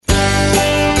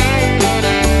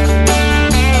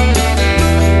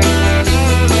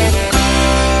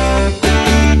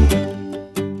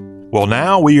Well,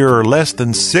 now we are less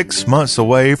than 6 months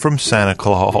away from Santa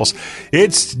Claus.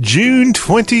 It's June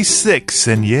 26th,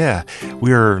 and yeah,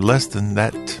 we are less than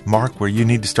that mark where you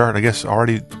need to start, I guess,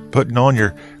 already putting on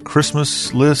your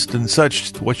Christmas list and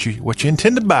such, what you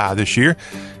intend to buy this year.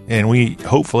 And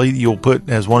hopefully you'll put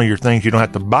as one of your things you don't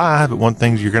have to buy, but one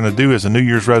thing you're going to do as a New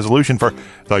Year's resolution for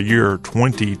the year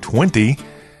 2020.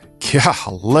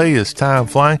 Golly, is time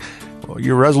flying. Well,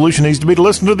 your resolution needs to be to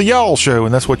listen to the Y'all Show,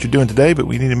 and that's what you're doing today, but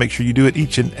we need to make sure you do it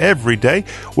each and every day.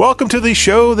 Welcome to the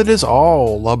show that is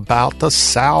all about the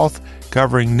South,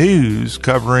 covering news,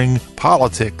 covering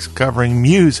politics, covering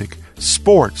music,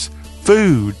 sports,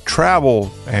 food,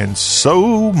 travel, and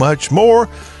so much more.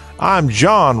 I'm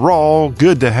John Rawl.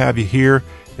 Good to have you here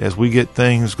as we get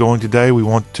things going today. We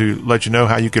want to let you know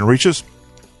how you can reach us.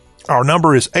 Our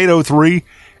number is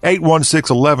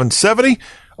 803-816-1170.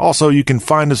 Also, you can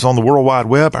find us on the World Wide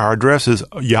Web. Our address is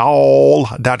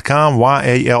y'all.com,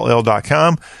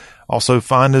 YALL.com. Also,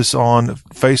 find us on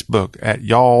Facebook at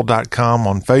y'all.com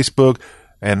on Facebook,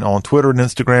 and on Twitter and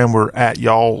Instagram, we're at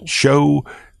Y'all Show.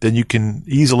 Then you can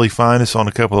easily find us on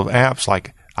a couple of apps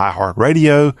like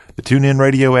iHeartRadio, the TuneIn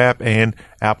Radio app, and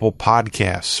Apple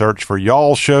Podcasts. Search for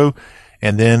Y'all Show,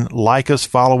 and then like us,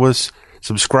 follow us,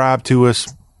 subscribe to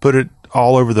us, put it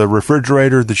all over the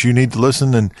refrigerator that you need to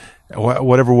listen, and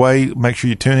whatever way, make sure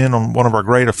you tune in on one of our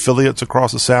great affiliates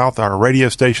across the South, our radio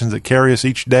stations that carry us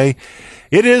each day.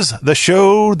 It is the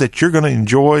show that you're going to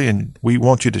enjoy, and we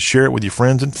want you to share it with your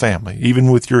friends and family, even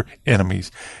with your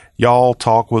enemies. Y'all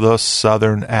talk with a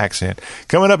Southern accent.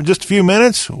 Coming up in just a few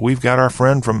minutes, we've got our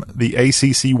friend from the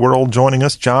ACC world joining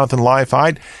us, Jonathan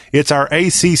Leifheit. It's our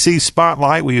ACC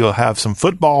Spotlight. We will have some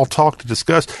football talk to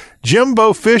discuss.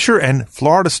 Jimbo Fisher and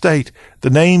Florida State. The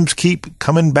names keep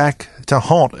coming back to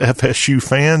haunt FSU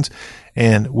fans,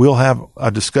 and we'll have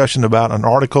a discussion about an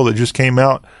article that just came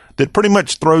out that pretty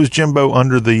much throws Jimbo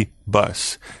under the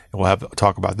bus. We'll have a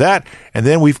talk about that, and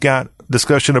then we've got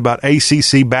discussion about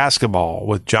ACC basketball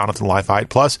with Jonathan Leifheit.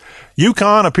 Plus,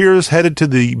 UConn appears headed to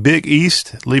the Big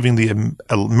East, leaving the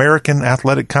American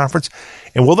Athletic Conference.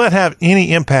 And will that have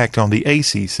any impact on the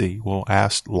ACC? We'll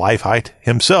ask Leifheit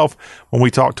himself when we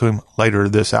talk to him later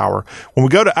this hour. When we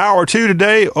go to hour 2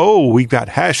 today, we've got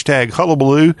hashtag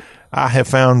Hullabaloo. I have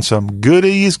found some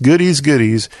goodies,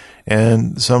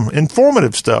 and some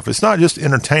informative stuff. It's not just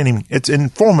entertaining, it's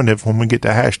informative when we get to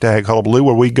hashtag Hullabaloo,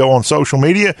 where we go on social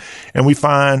media and we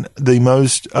find the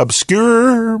most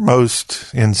obscure,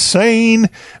 most insane,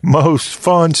 most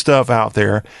fun stuff out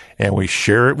there, and we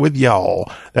share it with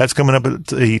y'all. That's coming up at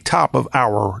the top of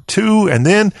hour 2, and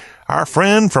then our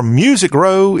friend from Music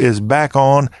Row is back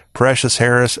on, Precious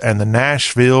Harris and the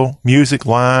Nashville Music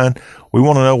Line. We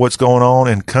want to know what's going on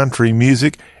in country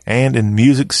music and in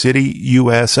Music City,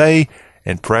 USA,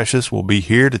 and Precious will be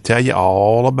here to tell you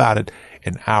all about it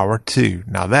in hour 2.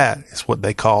 Now that is what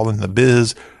they call in the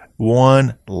biz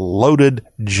one loaded,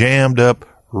 jammed up,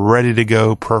 ready to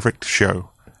go, perfect show.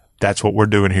 That's what we're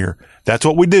doing here. That's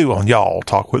what we do on Y'all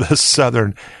Talk with a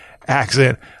Southern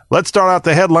accent. Let's start out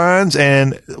the headlines,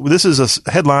 and this is a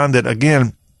headline that,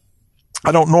 again,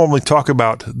 I don't normally talk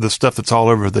about the stuff that's all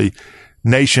over the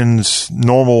nation's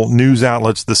normal news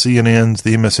outlets, the CNNs,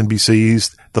 the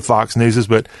MSNBCs, the Fox Newses,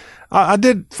 but I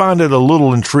did find it a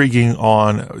little intriguing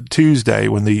on Tuesday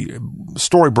when the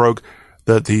story broke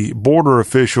that the border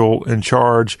official in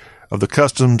charge of the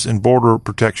Customs and Border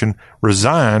Protection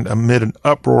resigned amid an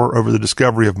uproar over the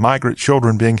discovery of migrant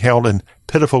children being held in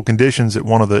pitiful conditions at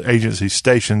one of the agency's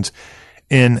stations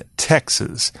in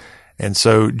Texas. And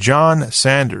so John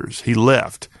Sanders, he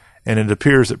left. And it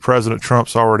appears that President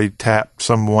Trump's already tapped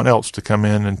someone else to come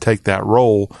in and take that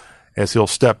role, as he'll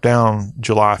step down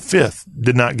July 5th.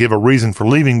 Did not give a reason for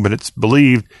leaving, but it's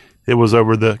believed it was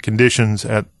over the conditions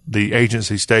at the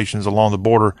agency stations along the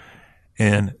border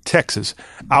in Texas.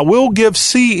 I will give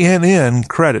CNN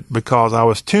credit, because I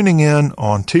was tuning in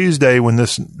on Tuesday when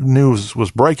this news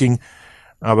was breaking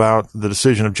about the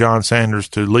decision of John Sanders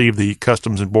to leave the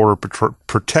Customs and Border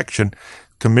Protection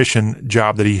Commission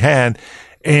job that he had.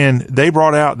 And they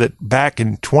brought out that back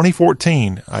in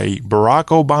 2014, a Barack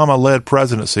Obama-led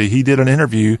presidency, he did an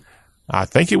interview, I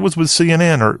think it was with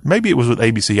CNN, or maybe it was with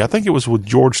ABC. I think it was with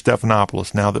George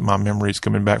Stephanopoulos, now that my memory is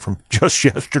coming back from just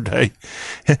yesterday.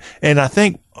 And I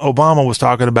think Obama was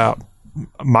talking about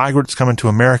migrants coming to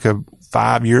America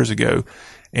 5 years ago,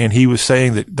 and he was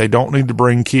saying that they don't need to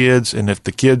bring kids, and if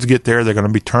the kids get there, they're going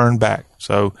to be turned back.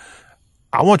 So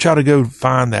I want y'all to go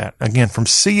find that. Again, from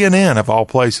CNN, of all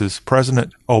places,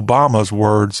 President Obama's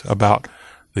words about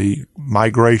the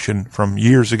migration from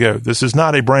years ago. This is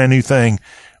not a brand new thing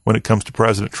when it comes to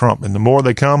President Trump. And the more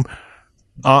they come,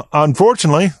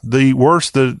 unfortunately, the worse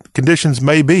the conditions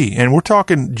may be. And we're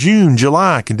talking June,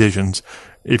 July conditions.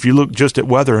 If you look just at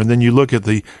weather and then you look at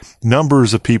the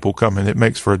numbers of people coming, it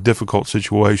makes for a difficult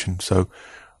situation. So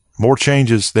more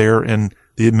changes there in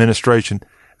the administration.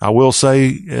 I will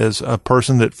say, as a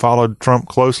person that followed Trump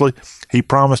closely, he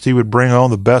promised he would bring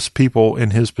on the best people in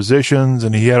his positions,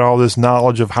 and he had all this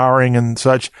knowledge of hiring and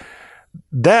such.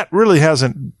 That really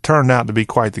hasn't turned out to be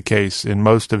quite the case in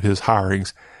most of his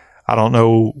hirings. I don't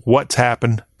know what's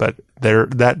happened, but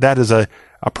that is a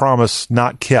promise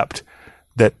not kept.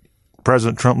 That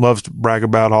President Trump loves to brag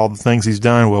about all the things he's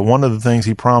done. Well, one of the things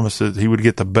he promised is he would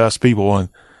get the best people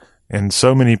in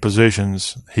so many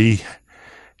positions. He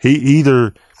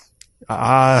either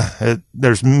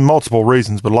there's multiple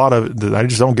reasons, but a lot of it, they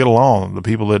just don't get along. The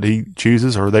people that he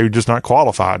chooses, or they're just not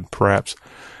qualified, perhaps.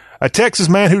 A Texas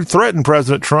man who threatened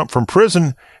President Trump from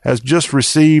prison has just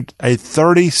received a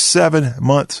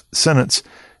 37-month sentence.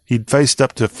 He'd faced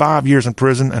up to 5 years in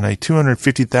prison and a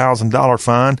 $250,000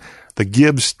 fine. The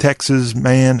Gibbs, Texas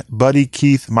man, Buddy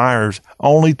Keith Myers,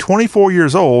 only 24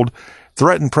 years old,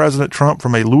 threatened President Trump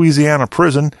from a Louisiana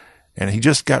prison, and he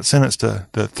just got sentenced to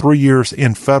 3 years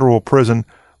in federal prison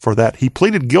for that. He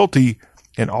pleaded guilty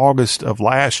in August of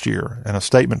last year, and a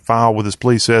statement filed with his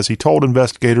plea says he told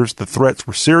investigators the threats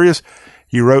were serious.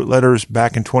 He wrote letters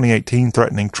back in 2018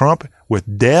 threatening Trump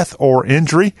with death or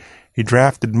injury. He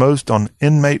drafted most on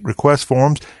inmate request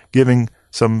forms, giving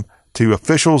some to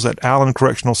officials at Allen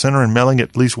Correctional Center and mailing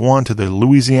at least one to the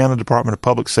Louisiana Department of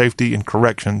Public Safety and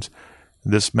Corrections.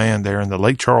 This man there in the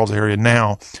Lake Charles area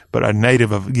now, but a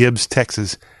native of Gibbs,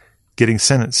 Texas, getting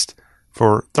sentenced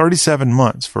for 37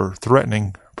 months for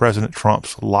threatening President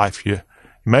Trump's life. You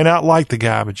may not like the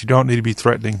guy, but you don't need to be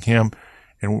threatening him.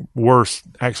 And worse,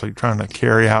 actually trying to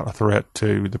carry out a threat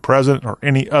to the president or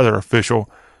any other official.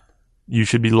 You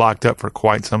should be locked up for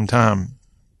quite some time.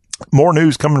 More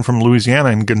news coming from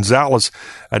Louisiana. In Gonzales,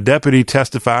 a deputy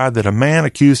testified that a man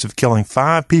accused of killing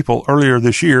 5 people earlier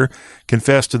this year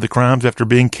confessed to the crimes after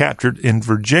being captured in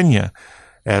Virginia.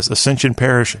 As Ascension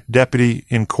Parish deputy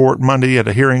in court Monday at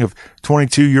a hearing of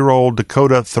 22-year-old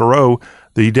Dakota Thoreau,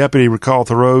 the deputy recalled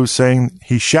Thoreau saying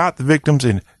he shot the victims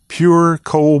in pure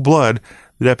cold blood.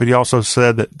 The deputy also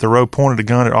said that Thoreau pointed a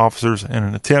gun at officers in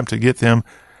an attempt to get them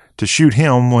to shoot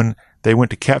him when they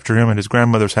went to capture him at his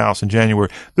grandmother's house in January.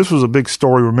 This was a big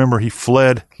story. Remember, he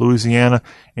fled Louisiana,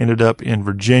 ended up in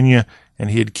Virginia, and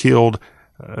he had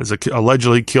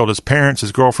allegedly killed his parents,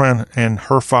 his girlfriend, and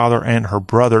her father and her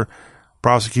brother.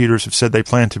 Prosecutors have said they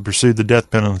plan to pursue the death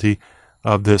penalty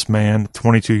of this man,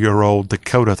 22-year-old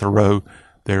Dakota Thoreau,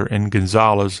 there in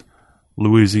Gonzales,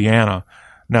 Louisiana.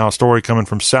 Now, a story coming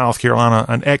from South Carolina.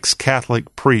 An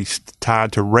ex-Catholic priest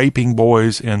tied to raping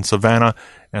boys in Savannah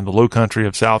and the Low Country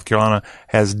of South Carolina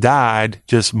has died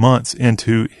just months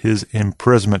into his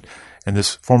imprisonment. And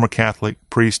this former Catholic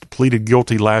priest pleaded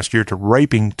guilty last year to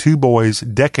raping 2 boys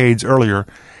decades earlier,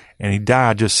 and he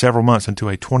died just several months into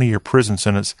a 20-year prison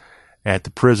sentence at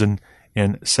the prison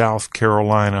in South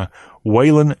Carolina.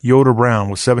 Waylon Yoder Brown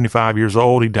was 75 years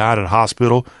old. He died at a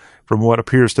hospital from what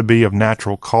appears to be of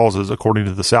natural causes, according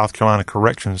to the South Carolina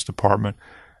Corrections Department.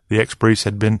 The ex-priest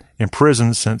had been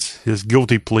imprisoned since his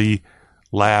guilty plea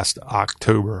last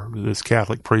October. This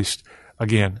Catholic priest,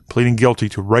 again, pleading guilty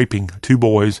to raping 2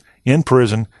 boys in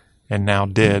prison and now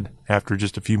dead after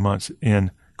just a few months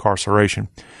in incarceration.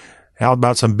 How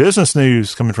about some business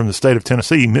news coming from the state of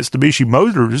Tennessee? Mitsubishi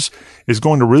Motors is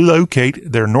going to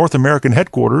relocate their North American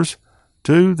headquarters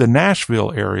to the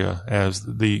Nashville area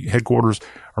as the headquarters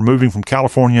are moving from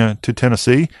California to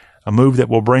Tennessee, a move that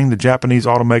will bring the Japanese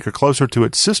automaker closer to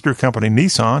its sister company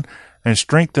Nissan and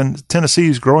strengthen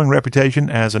Tennessee's growing reputation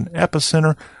as an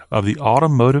epicenter of the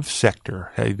automotive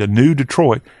sector. Hey, the new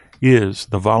Detroit is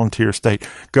the volunteer state.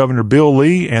 Governor Bill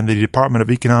Lee and the Department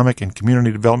of Economic and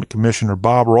Community Development Commissioner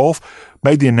Bob Rolfe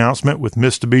made the announcement with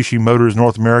Mitsubishi Motors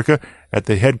North America at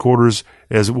the headquarters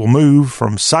as it will move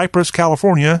from Cypress,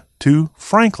 California to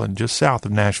Franklin, just south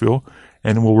of Nashville,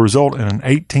 and will result in an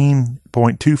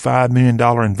 $18.25 million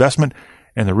investment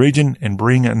in the region and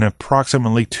bring in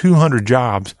approximately 200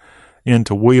 jobs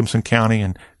into Williamson County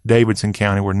and Davidson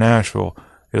County, where Nashville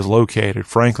is located.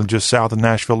 Franklin, just south of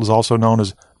Nashville, is also known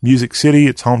as Music City.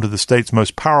 It's home to the state's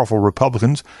most powerful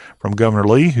Republicans, from Governor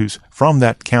Lee, who's from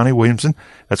that county, Williamson.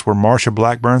 That's where Marsha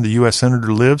Blackburn, the U.S.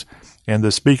 Senator, lives, and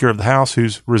the Speaker of the House,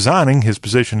 who's resigning his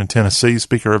position in Tennessee,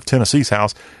 Speaker of Tennessee's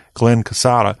House, Glenn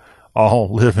Casada,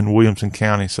 all live in Williamson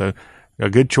County. So a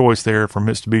good choice there for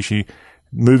Mitsubishi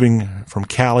moving from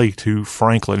Cali to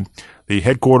Franklin. The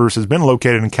headquarters has been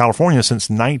located in California since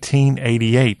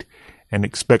 1988 and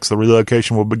expects the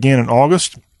relocation will begin in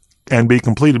August and be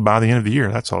completed by the end of the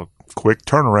year. That's a quick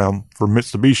turnaround for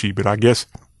Mitsubishi, but I guess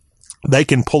they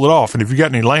can pull it off. And if you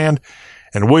got any land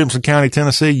in Williamson County,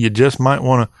 Tennessee, you just might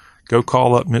want to go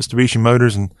call up Mitsubishi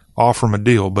Motors and offer them a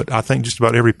deal. But I think just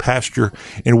about every pasture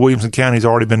in Williamson County has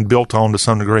already been built on to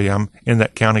some degree. I'm in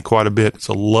that county quite a bit. It's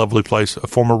a lovely place, a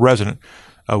former resident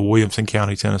of Williamson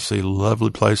County, Tennessee. Lovely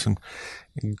place, and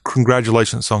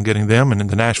congratulations on getting them and in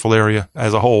the Nashville area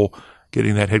as a whole,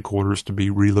 getting that headquarters to be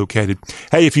relocated.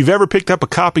 Hey, if you've ever picked up a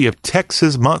copy of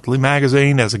Texas Monthly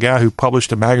Magazine, as a guy who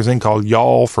published a magazine called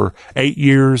Y'all for 8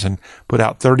 years and put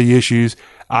out 30 issues,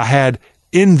 I had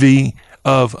envy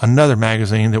of another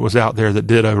magazine that was out there that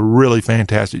did a really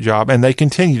fantastic job, and they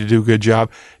continue to do a good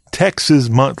job, Texas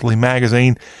Monthly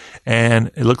Magazine, and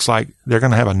it looks like they're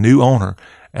going to have a new owner,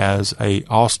 as the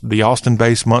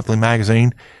Austin-based monthly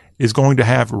magazine is going to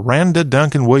have Randa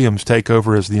Duncan Williams take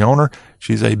over as the owner.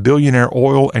 She's a billionaire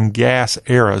oil and gas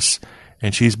heiress,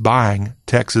 and she's buying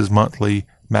Texas Monthly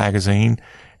Magazine,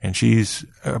 and she's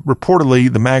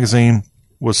reportedly, the magazine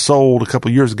was sold a couple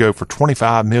of years ago for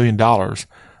 $25 million.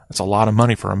 That's a lot of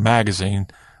money for a magazine.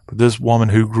 But this woman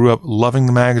who grew up loving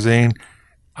the magazine,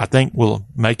 I think will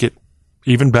make it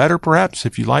even better, perhaps,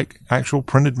 if you like actual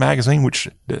printed magazine, which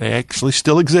they actually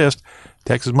still exist.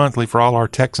 Texas Monthly, for all our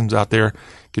Texans out there,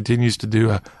 continues to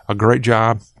do a great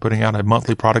job putting out a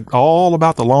monthly product all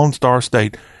about the Lone Star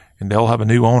State. And they'll have a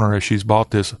new owner as she's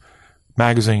bought this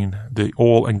magazine, the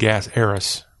oil and gas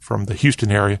heiress from the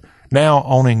Houston area, now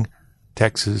owning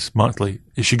Texas Monthly.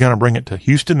 Is she going to bring it to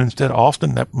Houston instead of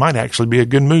Austin? That might actually be a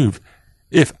good move.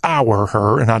 If I were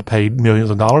her and I'd paid millions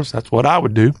of dollars, that's what I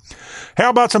would do. How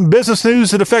about some business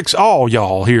news that affects all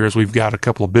y'all here, as we've got a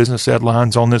couple of business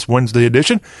headlines on this Wednesday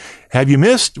edition. Have you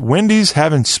missed Wendy's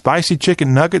having spicy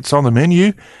chicken nuggets on the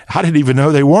menu? I didn't even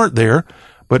know they weren't there,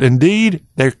 but indeed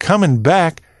they're coming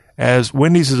back, as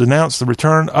Wendy's has announced the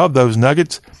return of those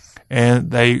nuggets,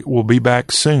 and they will be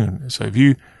back soon. So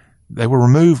they were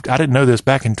removed, I didn't know this,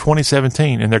 back in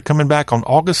 2017, and they're coming back on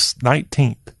August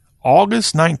 19th.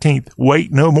 August 19th.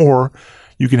 Wait no more.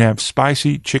 You can have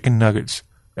spicy chicken nuggets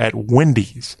at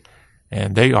Wendy's,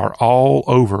 and they are all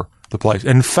over the place.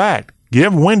 In fact,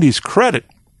 give Wendy's credit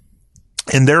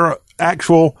in their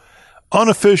actual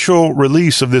unofficial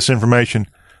release of this information.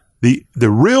 The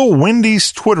real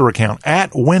Wendy's Twitter account,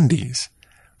 at Wendy's,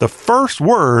 the first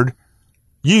word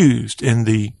used in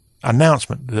the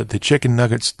announcement that the chicken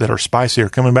nuggets that are spicy are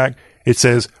coming back, it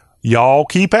says, "Y'all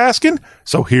keep asking,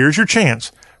 so here's your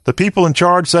chance. The people in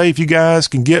charge say if you guys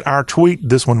can get our tweet,"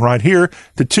 this one right here,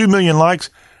 to 2 million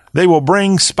likes, they will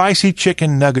bring spicy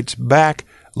chicken nuggets back.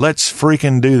 Let's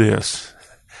freaking do this.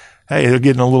 Hey, they're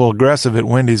getting a little aggressive at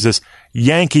Wendy's, this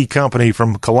Yankee company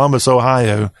from Columbus,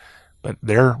 Ohio, but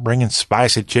they're bringing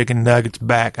spicy chicken nuggets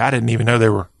back. I didn't even know they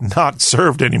were not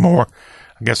served anymore.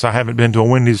 I guess I haven't been to a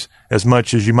Wendy's as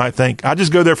much as you might think. I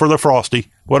just go there for the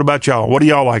Frosty. What about y'all? What do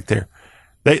y'all like there?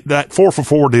 That 4 for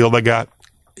 $4 deal they got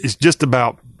is just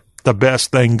about the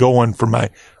best thing going from a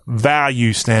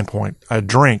value standpoint. A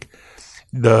drink,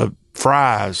 the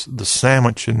fries, the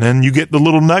sandwich, and then you get the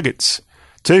little nuggets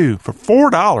too for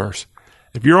 $4.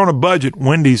 If you're on a budget,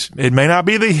 Wendy's, it may not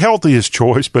be the healthiest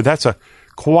choice, but that's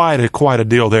quite a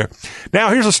deal there. Now,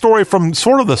 here's a story from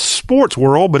sort of the sports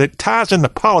world, but it ties into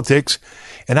politics,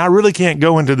 and I really can't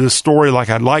go into this story like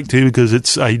I'd like to because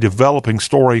it's a developing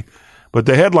story. But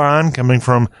the headline coming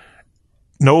from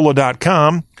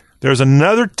NOLA.com, there's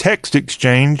another text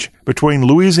exchange between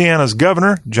Louisiana's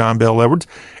governor, John Bel Edwards,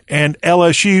 and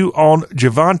LSU on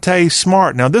Javonte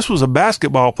Smart. Now, this was a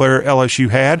basketball player LSU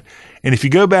had, and if you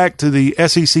go back to the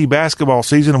SEC basketball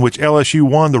season in which LSU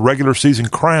won the regular season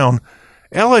crown,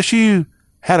 LSU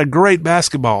had a great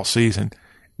basketball season.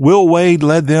 Will Wade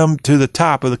led them to the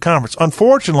top of the conference.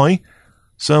 Unfortunately,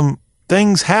 some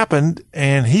things happened,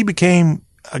 and he became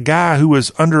a guy who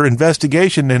was under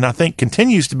investigation, and I think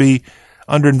continues to be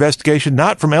under investigation,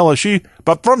 not from LSU,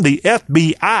 but from the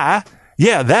FBI.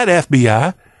 Yeah, that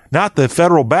FBI, not the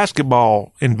federal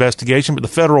basketball investigation, but the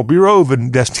Federal Bureau of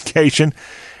Investigation.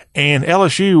 And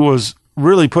LSU was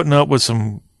really putting up with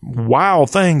some wild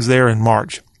things there in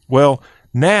March. Well,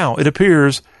 now it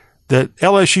appears that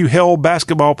LSU held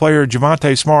basketball player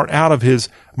Javonte Smart out of his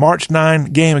March 9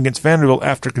 game against Vanderbilt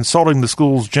after consulting the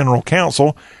school's general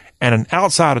counsel and an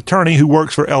outside attorney who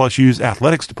works for LSU's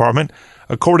athletics department,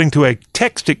 according to a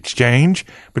text exchange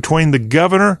between the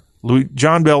governor,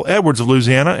 John Bel Edwards of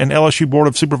Louisiana, and LSU Board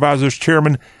of Supervisors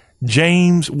Chairman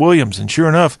James Williams. And sure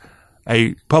enough,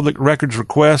 a public records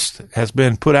request has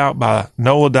been put out by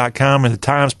NOLA.com and the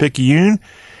Times-Picayune,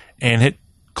 and it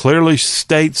clearly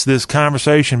states this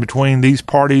conversation between these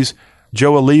parties,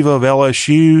 Joe Alleva of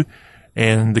LSU,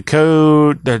 And the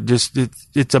code,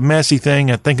 it's a messy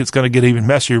thing. I think it's going to get even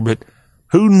messier, but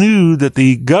who knew that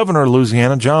the governor of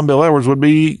Louisiana, John Bel Edwards, would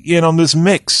be in on this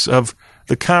mix of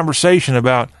the conversation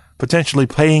about potentially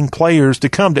paying players to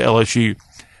come to LSU?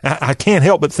 I can't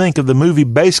help but think of the movie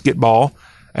Basketball,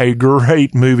 a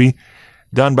great movie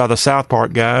done by the South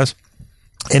Park guys.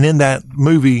 And in that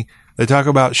movie, they talk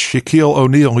about Shaquille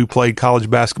O'Neal, who played college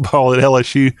basketball at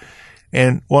LSU.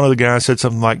 And one of the guys said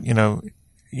something like,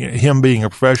 him being a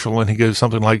professional, and he goes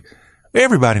something like,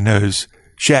 everybody knows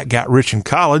Shaq got rich in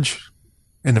college.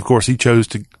 And of course, he chose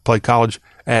to play college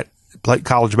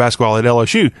basketball at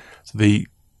LSU. So the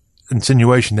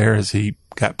insinuation there is he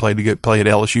got paid to play at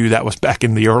LSU. That was back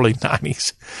in the early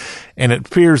 90s. And it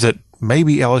appears that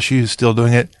maybe LSU is still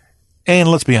doing it. And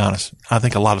let's be honest, I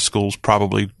think a lot of schools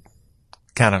probably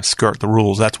kind of skirt the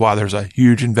rules. That's why there's a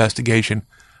huge investigation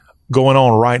going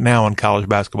on right now in college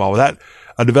basketball. With that,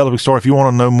 a developing story. If you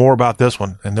want to know more about this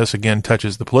one, and this again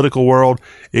touches the political world,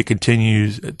 it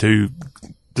continues to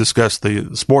discuss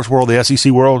the sports world, the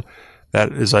SEC world.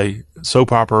 That is a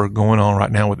soap opera going on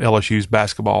right now with LSU's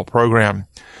basketball program.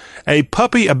 A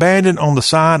puppy abandoned on the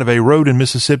side of a road in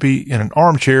Mississippi in an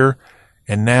armchair,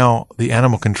 and now the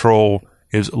animal control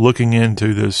is looking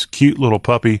into this cute little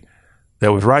puppy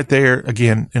that was right there,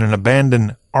 again, in an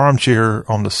abandoned armchair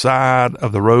on the side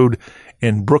of the road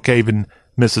in Brookhaven,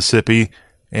 Mississippi.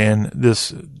 And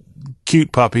this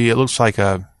cute puppy, it looks like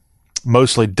a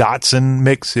mostly Dachshund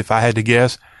mix, if I had to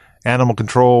guess. Animal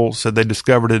Control said they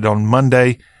discovered it on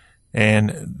Monday,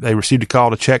 and they received a call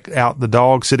to check out the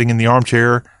dog sitting in the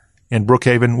armchair in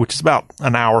Brookhaven, which is about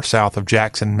an hour south of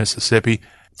Jackson, Mississippi.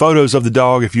 Photos of the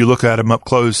dog, if you look at him up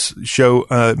close, show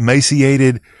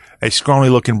emaciated, a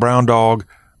scrawny-looking brown dog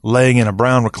laying in a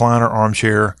brown recliner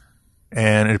armchair,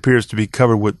 and it appears to be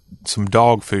covered with some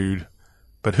dog food.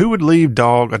 But who would leave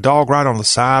a dog right on the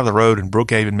side of the road in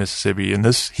Brookhaven, Mississippi in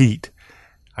this heat?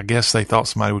 I guess they thought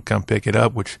somebody would come pick it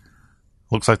up, which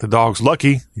looks like the dog's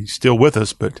lucky. He's still with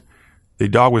us, but the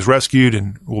dog was rescued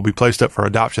and will be placed up for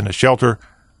adoption at a shelter.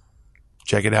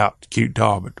 Check it out. Cute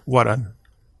dog, but what an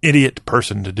idiot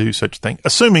person to do such a thing,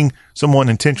 assuming someone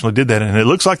intentionally did that. And it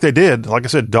looks like they did. Like I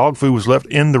said, dog food was left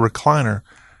in the recliner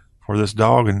for this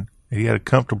dog, and he had a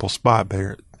comfortable spot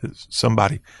there.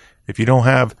 Somebody, if you don't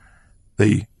have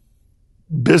the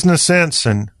business sense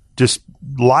and just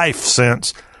life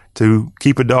sense to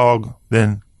keep a dog,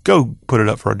 then go put it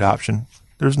up for adoption.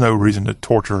 There's no reason to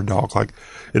torture a dog like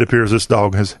it appears this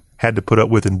dog has had to put up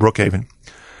with in Brookhaven.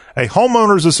 A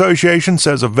homeowners association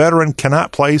says a veteran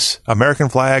cannot place American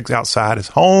flags outside his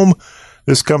home.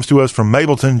 This comes to us from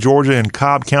Mableton, Georgia, in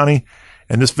Cobb County.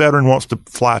 And this veteran wants to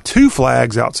fly 2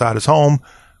 flags outside his home,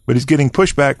 but he's getting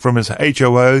pushback from his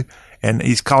HOA, and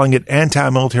he's calling it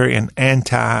anti-military and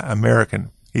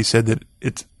anti-American. He said that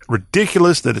it's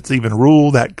ridiculous that it's even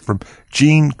ruled. That from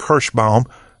Gene Kirschbaum,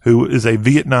 who is a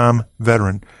Vietnam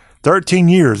veteran. 13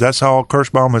 years, that's how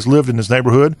Kirschbaum has lived in his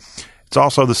neighborhood. It's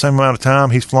also the same amount of time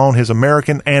he's flown his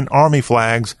American and Army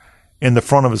flags in the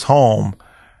front of his home.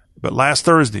 But last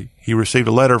Thursday, he received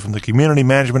a letter from the Community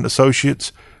Management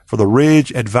Associates for the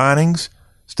Ridge at Vinings,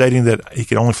 stating that he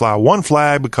can only fly 1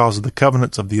 flag because of the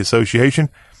covenants of the association.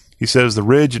 He says the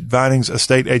Ridge at Vinings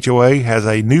Estate HOA has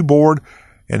a new board,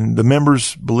 and the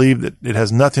members believe that it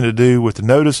has nothing to do with the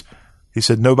notice. He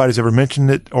said nobody's ever mentioned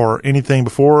it or anything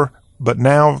before, but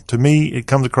now, to me, it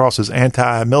comes across as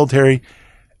anti-military,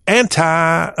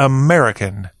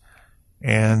 anti-American.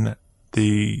 And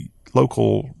the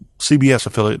local CBS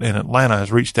affiliate in Atlanta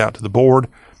has reached out to the board.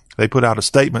 They put out a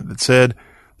statement that said,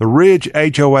 the Ridge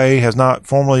HOA has not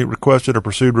formally requested or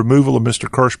pursued removal of Mr.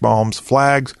 Kirschbaum's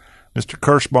flags. Mr.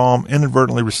 Kirschbaum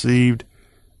inadvertently received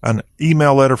an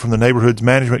email letter from the neighborhood's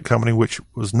management company, which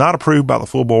was not approved by the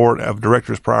full board of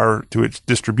directors prior to its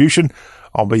distribution.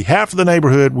 On behalf of the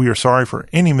neighborhood, we are sorry for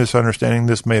any misunderstanding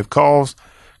this may have caused.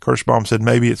 Kirschbaum said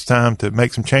maybe it's time to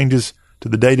make some changes to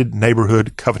the dated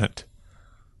neighborhood covenant.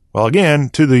 Well, again,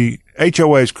 to the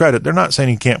HOA's credit, they're not saying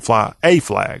he can't fly a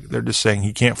flag. They're just saying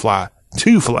he can't fly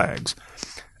 2 flags.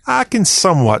 I can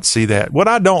somewhat see that. What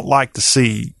I don't like to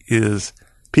see is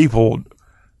people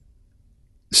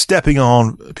stepping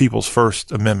on people's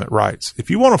First Amendment rights. If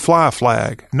you want to fly a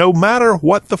flag, no matter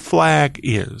what the flag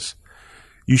is,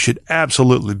 you should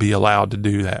absolutely be allowed to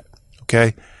do that.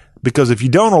 Okay? Because if you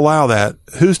don't allow that,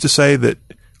 who's to say that,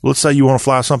 let's say you want to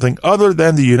fly something other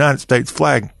than the United States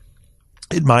flag.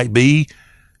 It might be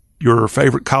your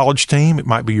favorite college team. It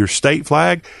might be your state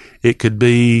flag. It could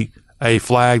be a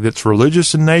flag that's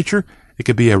religious in nature. It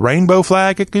could be a rainbow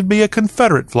flag. It could be a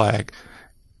Confederate flag.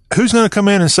 Who's going to come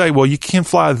in and say, well, you can't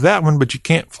fly that one, but you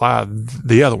can't fly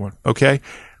the other one? Okay.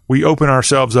 We open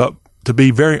ourselves up to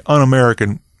be very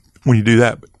un-American when you do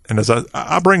that. And as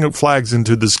I bring up flags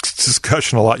into this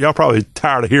discussion a lot, y'all probably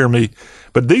tired of hearing me,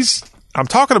 but I'm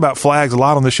talking about flags a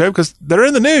lot on the show because they're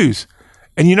in the news.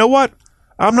 And you know what?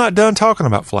 I'm not done talking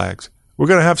about flags. We're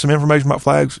going to have some information about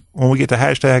flags when we get to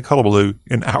hashtag Hullabaloo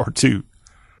in hour 2.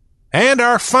 And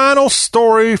our final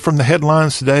story from the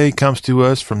headlines today comes to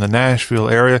us from the Nashville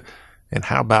area. And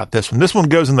how about this one? This one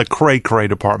goes in the cray-cray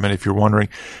department, if you're wondering.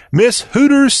 Miss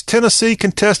Hooters, Tennessee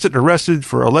contestant arrested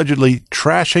for allegedly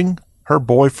trashing her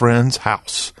boyfriend's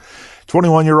house.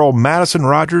 21-year-old Madison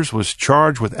Rogers was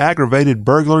charged with aggravated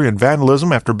burglary and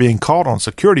vandalism after being caught on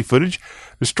security footage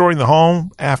destroying the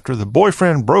home after the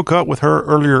boyfriend broke up with her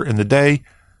earlier in the day,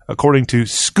 according to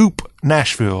Scoop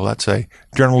Nashville. That's a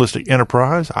journalistic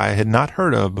enterprise I had not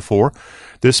heard of before.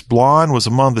 This blonde was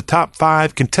among the top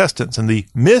 5 contestants in the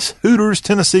Miss Hooters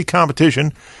Tennessee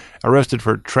competition, arrested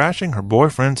for trashing her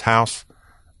boyfriend's house,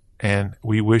 and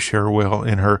we wish her well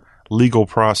in her legal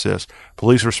process.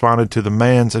 Police responded to the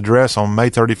man's address on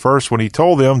May 31st when he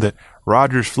told them that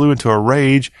Rogers flew into a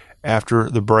rage after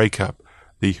the breakup.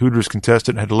 The Hooters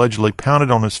contestant had allegedly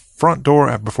pounded on his front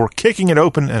door before kicking it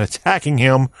open and attacking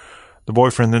him. The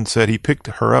boyfriend then said he picked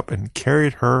her up and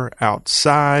carried her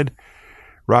outside.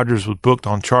 Rogers was booked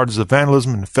on charges of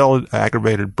vandalism and felony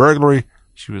aggravated burglary.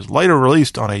 She was later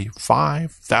released on a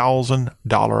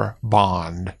 $5,000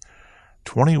 bond.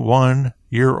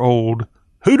 21-year-old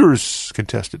Hooters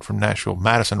contestant from Nashville,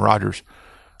 Madison Rogers.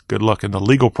 Good luck in the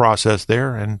legal process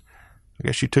there. And I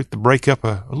guess you took the breakup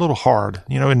a little hard.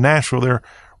 You know, in Nashville, they're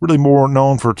really more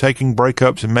known for taking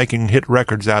breakups and making hit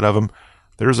records out of them.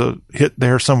 There's a hit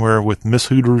there somewhere with Miss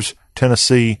Hooters,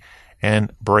 Tennessee,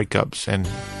 and breakups and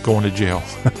going to jail.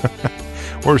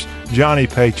 Where's Johnny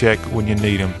Paycheck when you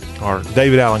need him? Or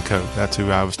David Allen Coe. That's who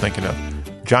I was thinking of.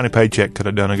 Johnny Paycheck could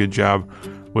have done a good job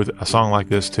with a song like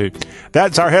this too.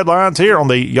 That's our headlines here on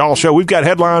the Y'all Show. We've got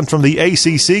headlines from the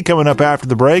ACC coming up after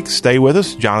the break. Stay with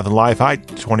us. Jonathan Leifheit,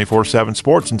 24/7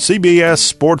 Sports, and CBS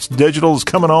Sports Digital is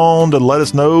coming on to let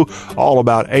us know all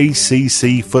about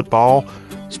ACC football,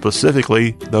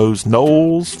 specifically those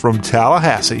Noles from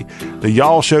Tallahassee. The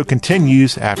Y'all Show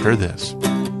continues after this.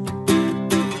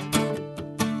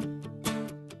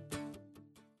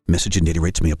 Message and data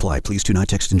rates may apply. Please do not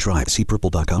text and drive. See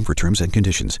purple.com for terms and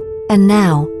conditions. And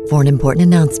now for an important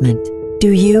announcement.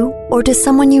 Do you, or does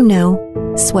someone you know,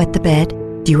 sweat the bed?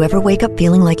 Do you ever wake up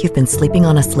feeling like you've been sleeping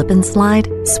on a slip and slide?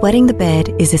 Sweating the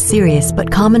bed is a serious but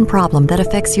common problem that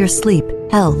affects your sleep,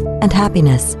 health, and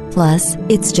happiness. Plus,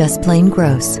 it's just plain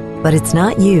gross. But it's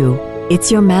not you,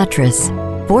 it's your mattress.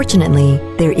 Fortunately,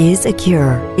 there is a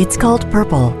cure. It's called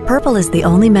Purple. Purple is the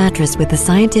only mattress with a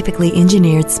scientifically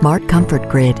engineered smart comfort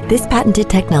grid. This patented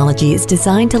technology is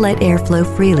designed to let air flow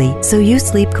freely so you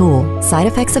sleep cool. Side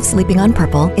effects of sleeping on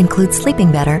Purple include sleeping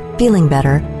better, feeling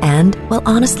better, and, well,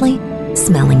 honestly,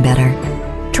 smelling better.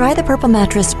 Try the Purple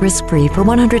mattress risk-free for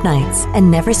 100 nights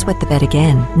and never sweat the bed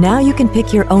again. Now you can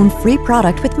pick your own free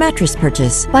product with mattress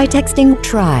purchase by texting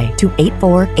TRY to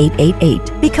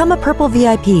 84888. Become a Purple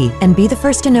VIP and be the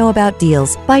first to know about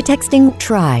deals by texting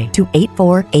TRY to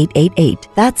 84888.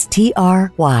 That's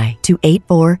TRY to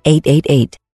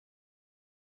 84888.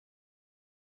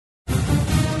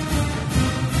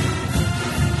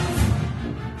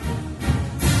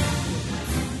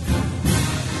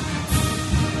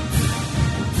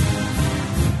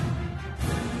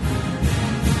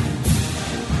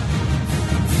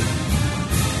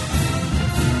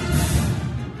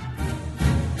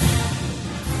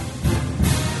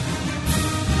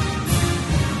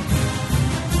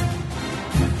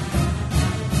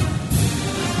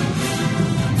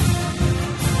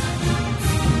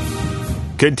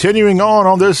 Continuing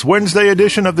on this Wednesday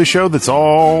edition of the show that's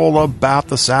all about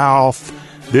the South.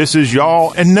 This is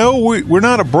Y'all. And no, we're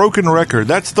not a broken record.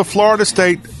 That's the Florida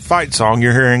State fight song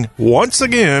you're hearing once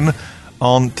again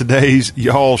on today's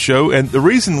Y'all Show. And the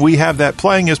reason we have that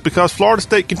playing is because Florida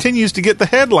State continues to get the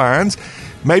headlines.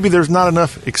 Maybe there's not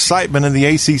enough excitement in the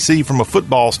ACC from a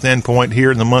football standpoint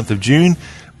here in the month of June,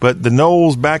 but the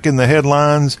Noles back in the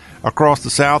headlines across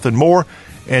the South and more.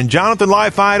 And Jonathan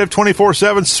Leifheit of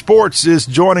 24/7 Sports is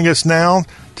joining us now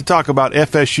to talk about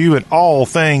FSU and all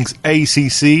things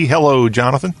ACC. Hello,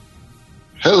 Jonathan.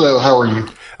 Hello, how are you?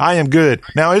 I am good.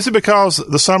 Now, is it because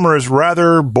the summer is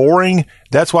rather boring?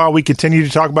 That's why we continue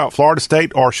to talk about Florida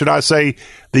State, or should I say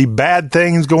the bad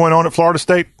things going on at Florida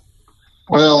State?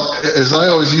 Well, as I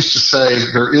always used to say,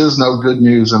 there is no good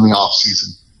news in the off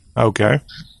season. Okay.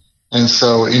 And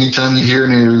so anytime you hear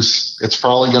news, it's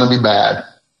probably going to be bad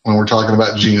when we're talking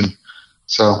about June.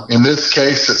 So in this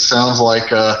case, it sounds like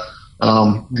the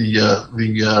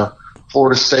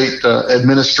Florida State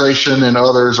administration and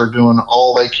others are doing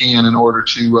all they can in order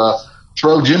to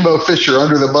throw Jimbo Fisher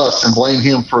under the bus and blame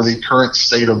him for the current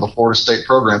state of the Florida State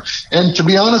program. And to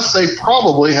be honest, they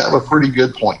probably have a pretty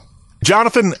good point.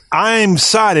 Jonathan, I'm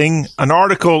citing an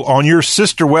article on your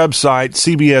sister website,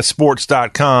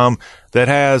 CBSSports.com, that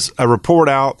has a report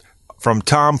out from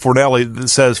Tom Fornelli that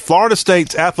says Florida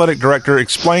State's athletic director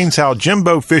explains how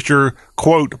Jimbo Fisher,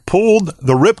 quote, pulled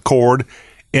the ripcord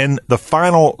in the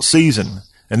final season.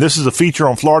 And this is a feature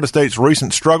on Florida State's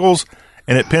recent struggles,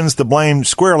 and it pins the blame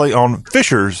squarely on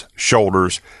Fisher's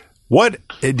shoulders. What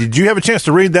did you have a chance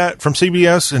to read that from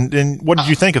CBS, and what did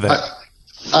you think of that?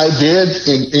 I did,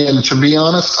 and to be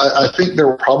honest, I think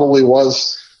there probably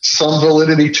was some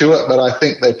validity to it, but I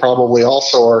think they probably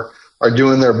also are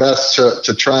doing their best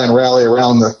to try and rally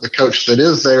around the coach that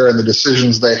is there and the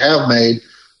decisions they have made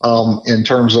in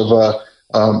terms of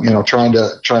trying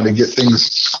to get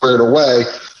things squared away.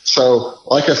 So,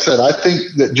 like I said, I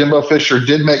think that Jimbo Fisher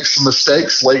did make some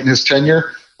mistakes late in his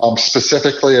tenure,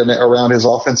 specifically around his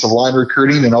offensive line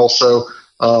recruiting and also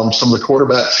some of the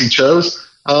quarterbacks he chose.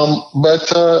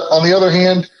 But on the other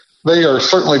hand, they are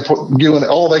certainly doing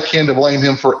all they can to blame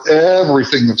him for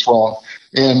everything that's wrong.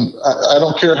 And I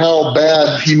don't care how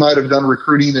bad he might have done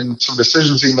recruiting and some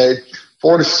decisions he made,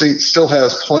 Florida State still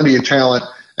has plenty of talent,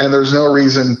 and there's no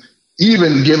reason,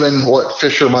 even given what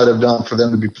Fisher might have done, for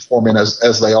them to be performing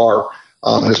as they are,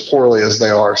 as poorly as they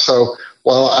are. So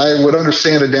while I would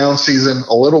understand a down season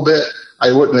a little bit,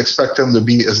 I wouldn't expect them to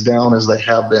be as down as they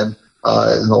have been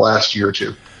in the last year or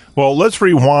two. Well, let's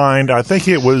rewind. I think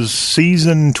it was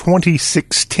season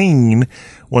 2016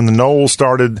 when the Noles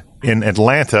started in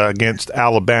Atlanta against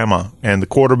Alabama, and the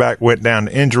quarterback went down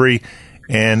to injury,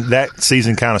 and that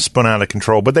season kind of spun out of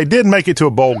control. But they did make it to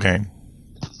a bowl game.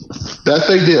 That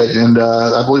they did, and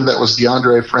I believe that was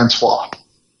DeAndre Francois.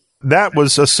 That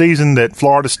was a season that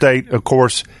Florida State, of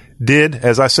course, did,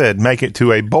 as I said, make it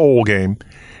to a bowl game.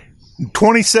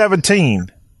 2017,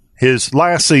 his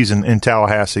last season in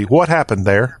Tallahassee, what happened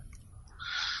there?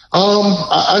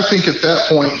 I think at that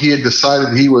point he had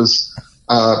decided he was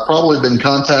probably been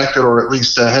contacted, or at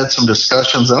least had some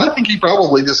discussions, and I think he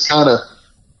probably just kind of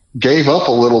gave up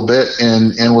a little bit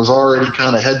and was already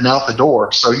kind of heading out the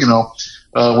door. So,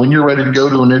 when you're ready to go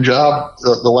to a new job,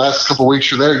 the last couple of weeks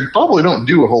you're there, you probably don't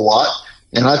do a whole lot,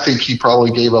 and I think he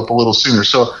probably gave up a little sooner.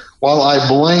 So while I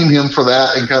blame him for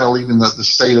that and kind of leaving the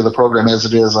state of the program as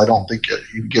it is, I don't think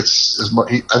he gets as much.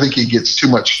 I think he gets too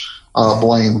much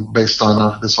blame based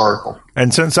on this article.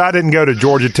 And since I didn't go to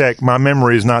Georgia Tech, my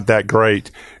memory is not that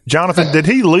great. Jonathan, did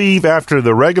he leave after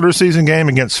the regular season game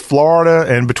against Florida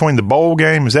and between the bowl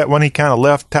game? Is that when he kind of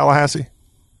left Tallahassee?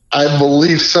 I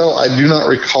believe so. I do not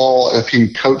recall if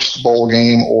he coached the bowl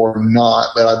game or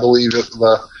not, but I believe that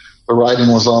the writing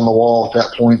was on the wall at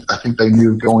that point. I think they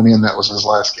knew going in that was his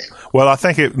last game. Well, I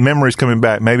think memory's coming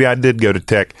back. Maybe I did go to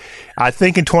Tech. I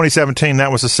think in 2017,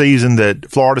 that was a season that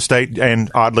Florida State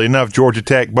and, oddly enough, Georgia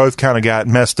Tech both kind of got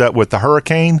messed up with the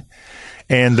hurricane.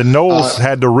 And the Noles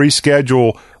had to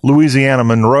reschedule Louisiana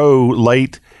Monroe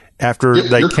late after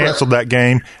they canceled that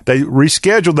game. They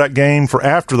rescheduled that game for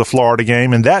after the Florida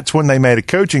game, and that's when they made a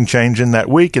coaching change in that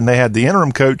week, and they had the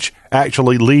interim coach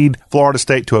actually lead Florida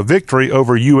State to a victory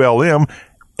over ULM,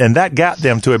 and that got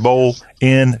them to a bowl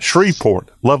in Shreveport,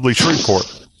 lovely Shreveport.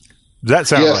 Does that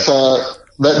sound right? Yes,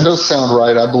 that does sound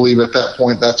right. I believe at that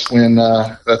point that's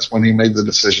when he made the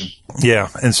decision. Yeah,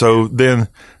 and so then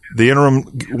the interim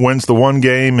wins the one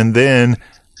game, and then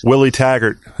Willie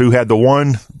Taggart, who had the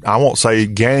one, I won't say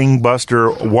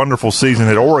gangbuster, wonderful season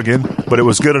at Oregon, but it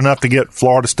was good enough to get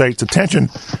Florida State's attention,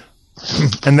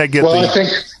 and they get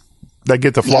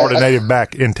the Florida native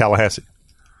back in Tallahassee.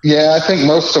 Yeah, I think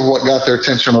most of what got their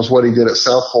attention was what he did at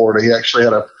South Florida. He actually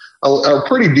had a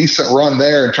pretty decent run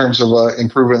there in terms of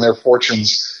improving their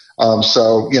fortunes.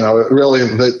 So, really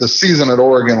the season at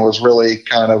Oregon was really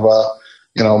kind of,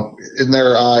 in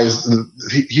their eyes,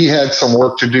 he had some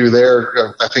work to do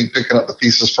there. I think picking up the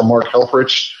pieces from Mark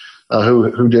Helfrich,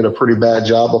 who did a pretty bad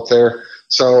job up there.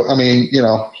 So, I mean,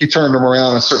 he turned them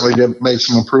around and certainly made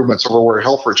some improvements over where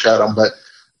Helfrich had them, but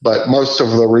most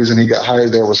of the reason he got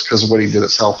hired there was because of what he did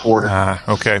at South Florida.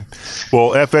 Okay.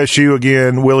 Well, FSU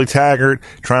again, Willie Taggart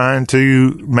trying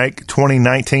to make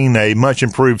 2019 a much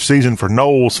improved season for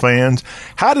Noles fans.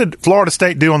 How did Florida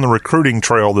State do on the recruiting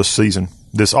trail this season,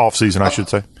 this off season, I should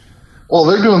say? Well,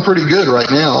 they're doing pretty good right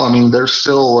now. I mean, they're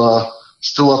still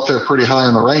up there pretty high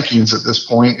in the rankings at this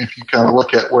point. If you kind of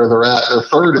look at where they're at, they're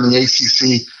third in the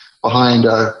ACC behind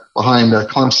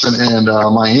Clemson and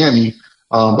Miami.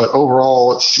 But overall,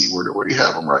 let's see, where do we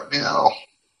have them right now?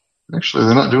 Actually,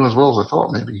 they're not doing as well as I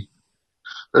thought, maybe.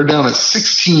 They're down at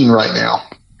 16 right now.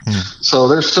 So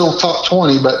they're still top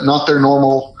 20, but not their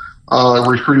normal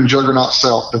recruiting juggernaut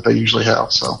self that they usually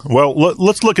have. So, well,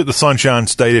 let's look at the Sunshine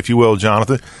State, if you will,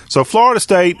 Jonathan. So Florida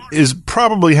State is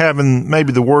probably having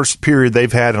maybe the worst period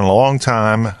they've had in a long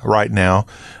time right now.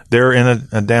 They're in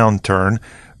a downturn.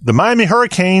 The Miami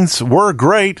Hurricanes were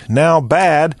great, now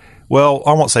bad. Well,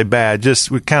 I won't say bad,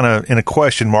 just kind of in a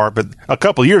question mark. But a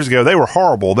couple of years ago, they were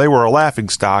horrible. They were a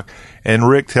laughingstock, and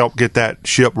Rick helped get that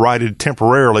ship righted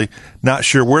temporarily. Not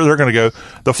sure where they're going to go.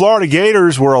 The Florida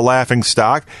Gators were a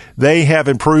laughingstock. They have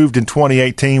improved in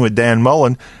 2018 with Dan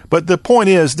Mullen. But the point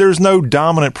is, there's no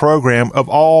dominant program of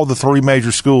all the three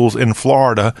major schools in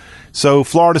Florida. So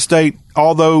Florida State,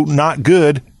 although not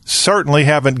good, certainly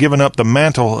haven't given up the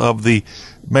mantle of the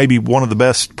maybe one of the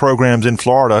best programs in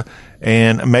Florida.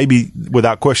 And maybe,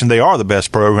 without question, they are the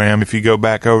best program if you go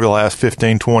back over the last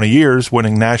 15, 20 years,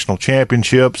 winning national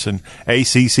championships and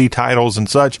ACC titles and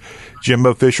such.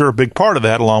 Jimbo Fisher, a big part of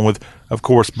that, along with, of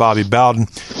course, Bobby Bowden.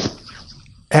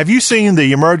 Have you seen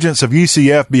the emergence of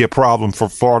UCF be a problem for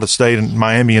Florida State and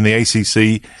Miami in the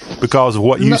ACC because of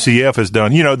what UCF has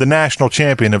done? You know, the national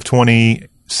champion of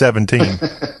 2017.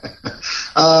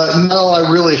 No, I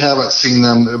really haven't seen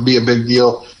them be a big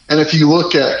deal. And if you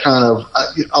look at kind of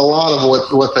a lot of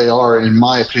what they are, in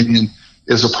my opinion,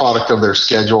 is a product of their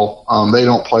schedule. They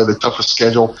don't play the toughest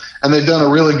schedule, and they've done a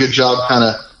really good job kind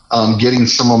of getting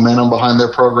some momentum behind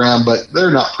their program, but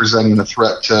they're not presenting a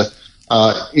threat to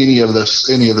any of the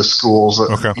schools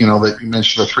that, you know, that you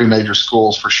mentioned, the three major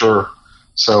schools for sure.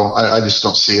 So I just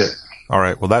don't see it. All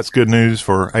right. Well, that's good news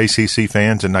for ACC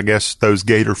fans, and I guess those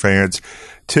Gator fans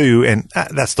too. And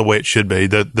that's the way it should be.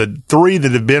 The three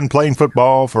that have been playing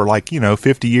football for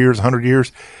 50 years, 100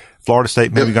 years, Florida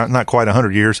State maybe not quite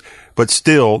 100 years, but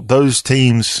still those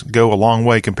teams go a long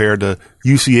way compared to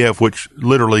UCF, which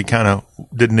literally kind of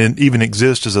didn't even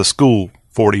exist as a school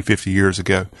 40, 50 years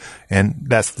ago. And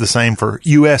that's the same for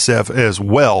USF as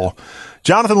well.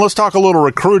 Jonathan, let's talk a little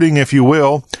recruiting, if you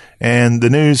will. And the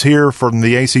news here from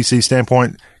the ACC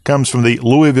standpoint comes from the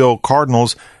Louisville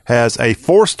Cardinals, has a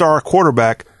 4-star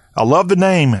quarterback. I love the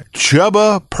name.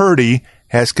 Chubba Purdy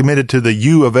has committed to the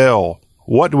U of L.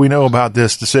 What do we know about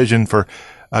this decision for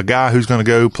a guy who's going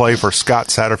to go play for Scott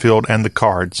Satterfield and the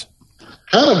Cards?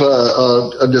 Kind of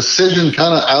a decision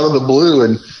kind of out of the blue.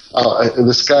 And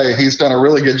this guy, he's done a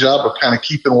really good job of kind of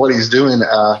keeping what he's doing,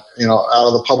 out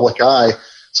of the public eye.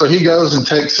 So he goes and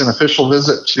takes an official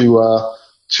visit to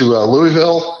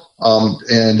Louisville,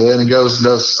 and then he goes and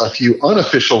does a few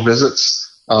unofficial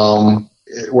visits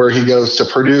where he goes to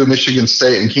Purdue, Michigan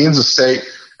State, and Kansas State,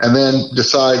 and then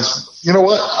decides, you know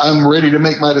what, I'm ready to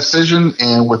make my decision.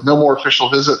 And with no more official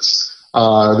visits,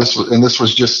 this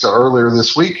was just earlier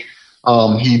this week,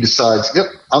 he decides, yep,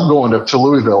 I'm going to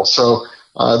Louisville. So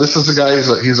this is a guy,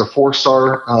 he's a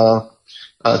 4-star,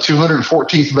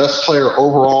 214th best player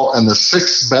overall, and the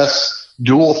 6th best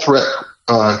dual threat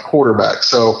quarterback.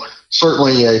 So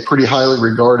certainly a pretty highly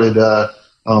regarded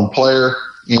player.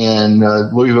 And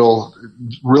Louisville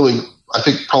really, I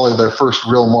think, probably their first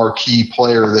real marquee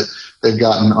player that they've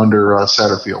gotten under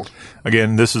Satterfield.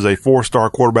 Again, this is a 4-star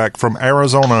quarterback from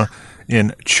Arizona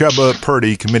in Chubba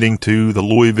Purdy committing to the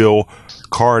Louisville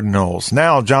Cardinals.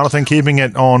 Now, Jonathan, keeping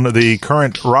it on the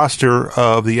current roster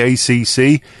of the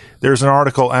ACC, there's an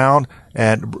article out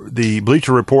at the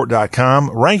BleacherReport.com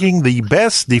ranking the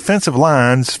best defensive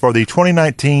lines for the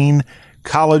 2019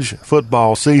 college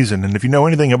football season. And if you know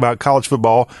anything about college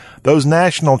football, those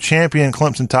national champion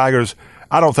Clemson Tigers,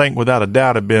 I don't think without a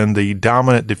doubt have been the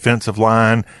dominant defensive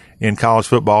line in college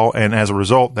football. And as a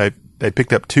result, they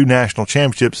picked up 2 national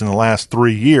championships in the last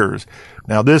 3 years.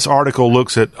 Now, this article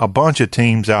looks at a bunch of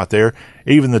teams out there.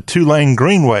 Even the Tulane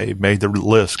Green Wave made the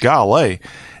list. Golly.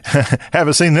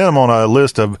 Haven't seen them on a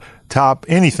list of top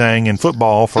anything in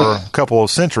football for a couple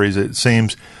of centuries, it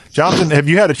seems. Jonathan, have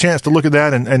you had a chance to look at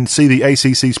that and see the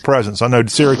ACC's presence? I know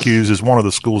Syracuse is one of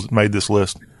the schools that made this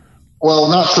list. Well,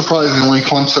 not surprisingly,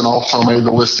 Clemson also made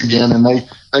the list again, and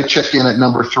they check in at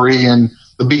number 3, and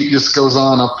the beat just goes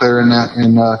on up there in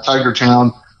Tiger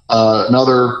Town.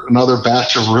 Another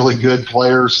batch of really good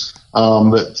players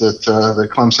that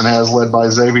Clemson has, led by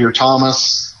Xavier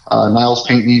Thomas, Niles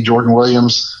Pinckney, Jordan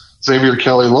Williams, Xavier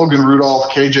Kelly, Logan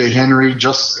Rudolph, KJ Henry.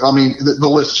 The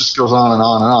list just goes on and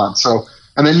on and on. So,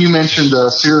 and then you mentioned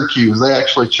Syracuse. They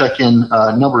actually check in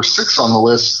number 6 on the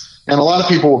list, and a lot of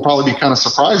people will probably be kind of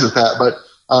surprised at that. But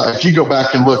if you go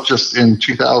back and look just in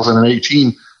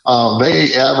 2018,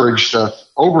 they averaged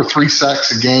over 3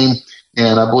 sacks a game,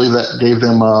 and I believe that gave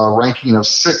them a ranking of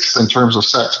 6th in terms of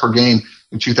sacks per game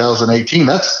in 2018.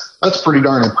 That's pretty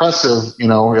darn impressive.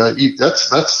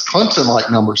 That's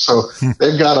Clemson-like numbers. So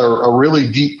they've got a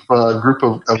really deep group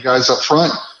of guys up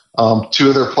front. Two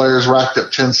of their players racked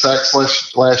up 10 sacks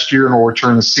last year and will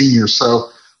return as seniors. So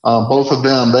both of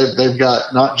them, they've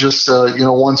got not just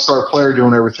one star player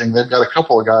doing everything. They've got a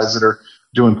couple of guys that are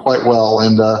doing quite well.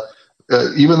 And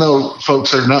even though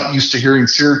folks are not used to hearing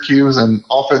Syracuse and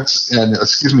awesome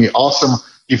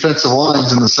defensive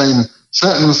lines in the same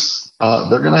sentence,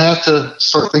 they're going to have to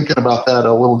start thinking about that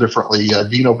a little differently.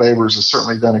 Dino Babers has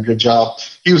certainly done a good job.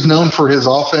 He was known for his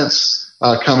offense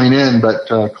coming in, but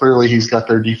clearly he's got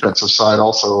their defensive side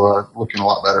also looking a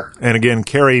lot better. And again,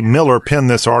 Kerry Miller penned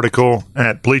this article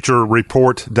at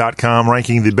BleacherReport.com,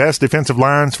 ranking the best defensive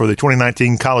lines for the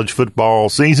 2019 college football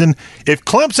season. If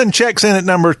Clemson checks in at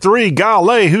number 3,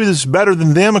 golly, who is better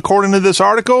than them according to this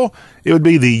article? It would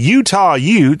be the Utah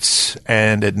Utes,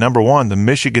 and at number 1, the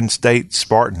Michigan State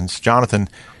Spartans. Jonathan,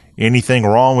 anything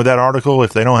wrong with that article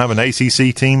if they don't have an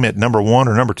ACC team at number 1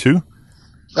 or number 2?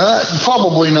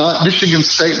 Probably not. Michigan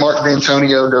State, Mark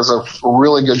D'Antonio does a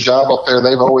really good job up there.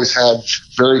 They've always had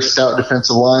very stout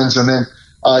defensive lines. And then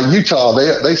Utah,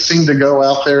 they seem to go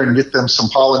out there and get them some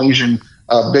Polynesian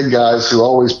big guys who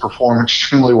always perform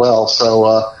extremely well.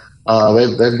 So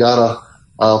they've got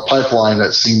a pipeline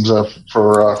that seems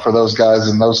for those guys,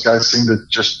 and those guys seem to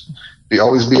just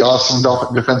always be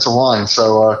awesome defensive line.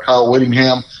 So Kyle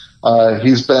Whittingham,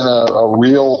 he's been a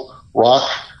real rock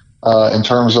in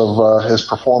terms of his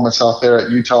performance out there at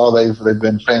Utah. They've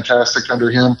been fantastic under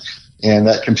him, and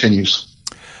that continues.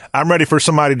 I'm ready for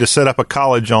somebody to set up a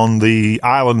college on the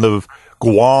island of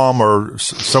Guam or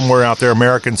somewhere out there,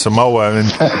 American Samoa,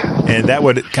 and that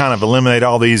would kind of eliminate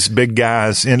all these big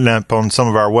guys ending up on some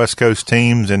of our West Coast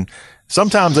teams, and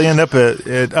sometimes they end up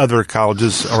at other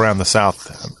colleges around the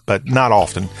South, but not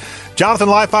often. Jonathan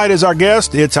Leifheit is our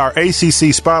guest. It's our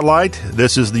ACC Spotlight.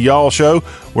 This is the Y'all Show.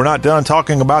 We're not done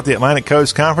talking about the Atlantic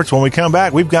Coast Conference. When we come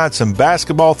back, we've got some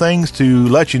basketball things to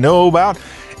let you know about.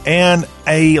 And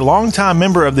a longtime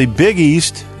member of the Big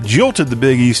East jilted the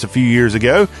Big East a few years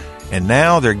ago, and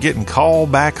now they're getting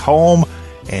called back home.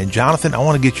 And Jonathan, I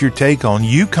want to get your take on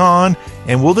UConn,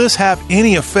 and will this have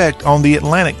any effect on the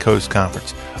Atlantic Coast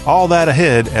Conference? All that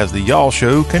ahead as the Y'all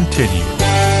Show continues.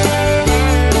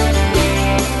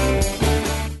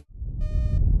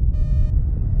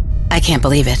 I can't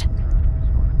believe it.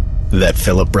 That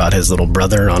Philip brought his little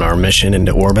brother on our mission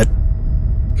into orbit.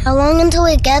 How long until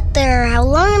we get there? How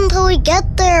long until we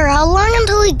get there? How long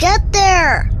until we get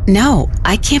there? No,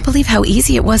 I can't believe how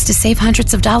easy it was to save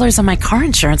hundreds of dollars on my car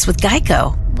insurance with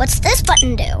Geico. What's this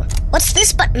button do? What's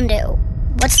this button do?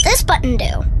 What's this button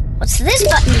do? What's this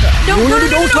button do?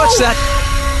 Don't touch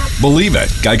that! Believe it,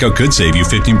 Geico could save you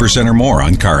 15% or more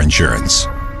on car insurance.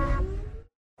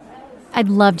 I'd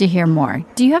love to hear more.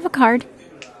 Do you have a card?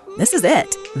 This is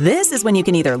it. This is when you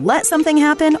can either let something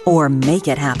happen or make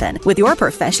it happen with your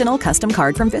professional custom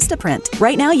card from Vistaprint.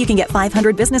 Right now, you can get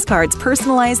 500 business cards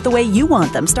personalized the way you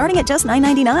want them, starting at just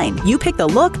 $9.99. You pick the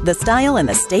look, the style, and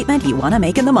the statement you want to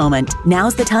make in the moment.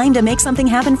 Now's the time to make something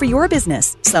happen for your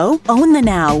business. So, own the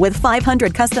now with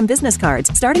 500 custom business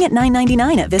cards, starting at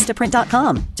 $9.99 at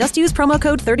Vistaprint.com. Just use promo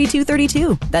code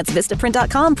 3232. That's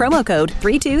Vistaprint.com, promo code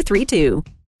 3232.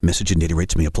 Message and data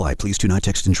rates may apply. Please do not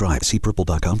text and drive. See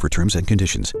purple.com for terms and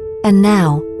conditions. And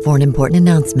now for an important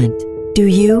announcement. Do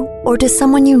you, or does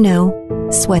someone you know,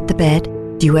 sweat the bed?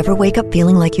 Do you ever wake up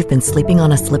feeling like you've been sleeping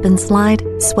on a slip and slide?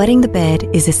 Sweating the bed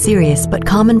is a serious but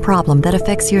common problem that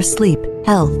affects your sleep,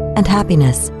 health, and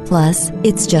happiness. Plus,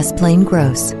 it's just plain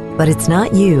gross. But it's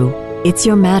not you, it's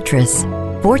your mattress.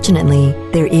 Fortunately,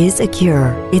 there is a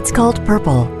cure. It's called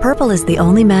Purple. Purple is the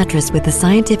only mattress with a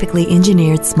scientifically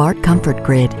engineered smart comfort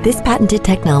grid. This patented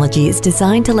technology is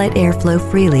designed to let air flow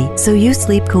freely so you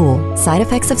sleep cool. Side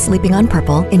effects of sleeping on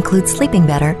Purple include sleeping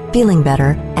better, feeling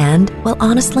better, and, well,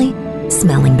 honestly,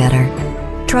 smelling better.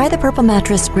 Try the Purple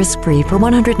mattress risk-free for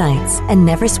 100 nights and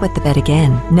never sweat the bed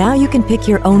again. Now you can pick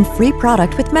your own free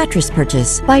product with mattress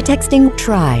purchase by texting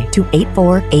TRY to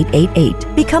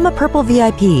 84888. Become a Purple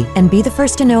VIP and be the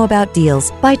first to know about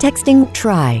deals by texting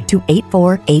TRY to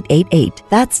 84888.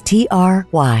 That's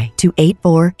TRY to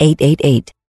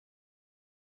 84888.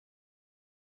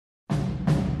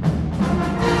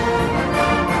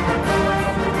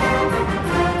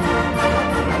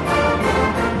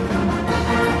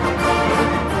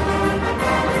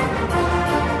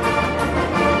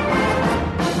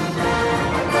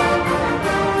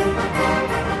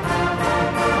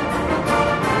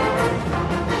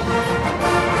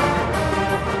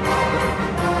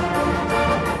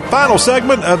 Final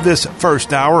segment of this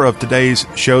first hour of today's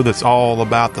show that's all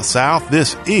about the South.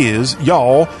 This is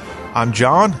Y'all I'm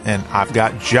John, and I've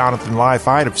got Jonathan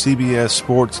Leifheit of CBS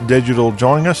Sports Digital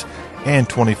joining us and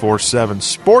 24/7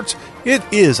 Sports. It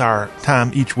is our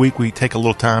time each week. We take a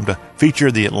little time to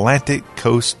feature the Atlantic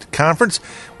Coast Conference.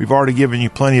 We've already given you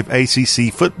plenty of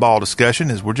ACC football discussion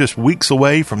as we're just weeks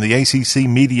away from the ACC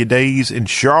Media Days in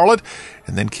Charlotte,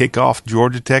 and then kick off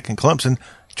Georgia Tech and Clemson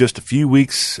just a few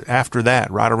weeks after that.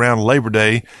 Right around Labor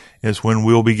Day is when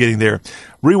we'll be getting there.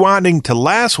 Rewinding to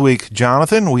last week,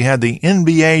 Jonathan, we had the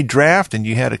NBA draft, and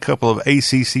you had a couple of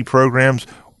ACC programs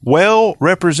well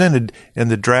represented in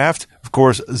the draft. Of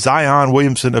course, Zion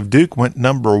Williamson of Duke went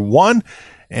number 1,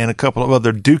 and a couple of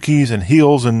other Dukies and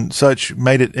Heels and such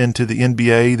made it into the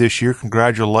NBA this year.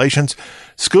 Congratulations.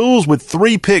 Schools with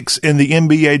 3 picks in the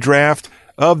NBA draft.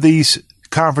 Of these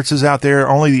conferences out there,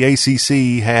 only the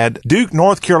ACC had Duke,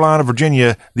 North Carolina,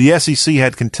 Virginia. The SEC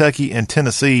had Kentucky and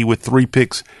Tennessee with 3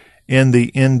 picks in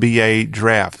the NBA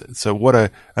draft. So what an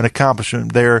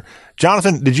accomplishment there.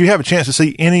 Jonathan, did you have a chance to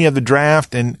see any of the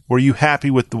draft, and were you happy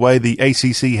with the way the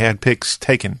ACC had picks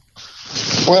taken?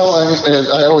 Well,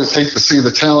 I always hate to see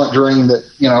the talent dream that,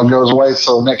 goes away.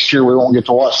 So next year we won't get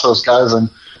to watch those guys. And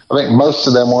I think most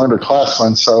of them were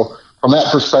underclassmen. So from that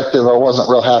perspective, I wasn't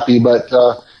real happy, but,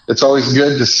 it's always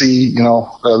good to see,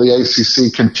 the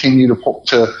ACC continue to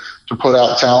put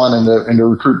out talent and to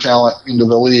recruit talent into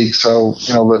the league. So,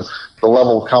 the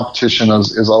level of competition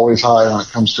is always high when it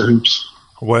comes to hoops.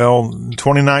 Well,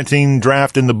 2019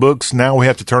 draft in the books. Now we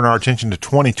have to turn our attention to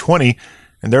 2020.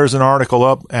 And there's an article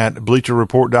up at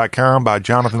BleacherReport.com by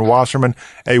Jonathan Wasserman.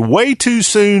 A way too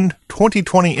soon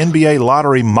 2020 NBA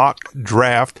lottery mock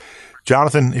draft.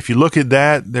 Jonathan, if you look at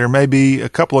that, there may be a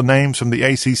couple of names from the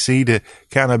ACC to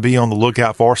kind of be on the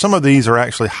lookout for. Some of these are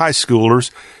actually high schoolers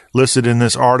listed in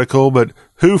this article, but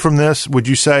who from this would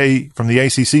you say, from the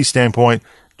ACC standpoint,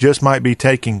 just might be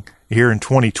taking here in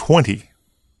 2020?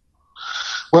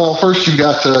 Well, first you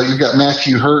got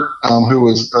Matthew Hurt,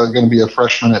 who is going to be a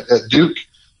freshman at Duke.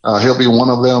 He'll be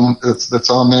one of them that's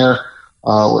on there.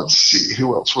 Let's see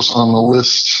who else was on the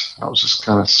list. I was just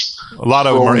kind of a lot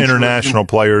of them are international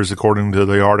players, according to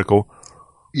the article.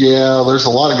 Yeah, there's a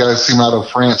lot of guys who came out of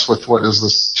France with what is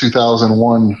this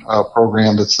 2001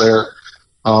 program that's there.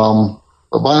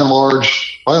 But by and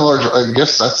large, I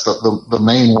guess that's the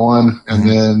main one. And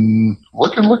then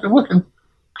looking.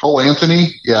 Cole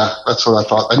Anthony. Yeah, that's what I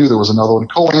thought. I knew there was another one.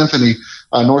 Cole Anthony,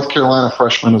 North Carolina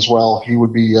freshman as well. He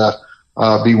would be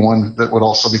one that would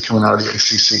also be coming out of the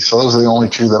ACC. So those are the only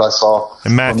 2 that I saw.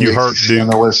 And Matthew Hurt, Duke. On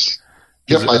the list.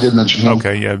 Yep, I did mention him.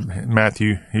 Okay, yeah,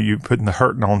 Matthew, you putting the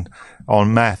hurting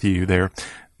on Matthew there.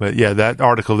 But yeah, that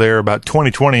article there about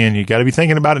 2020, and you got to be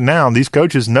thinking about it now. These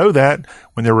coaches know that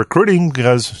when they're recruiting,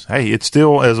 because hey, it's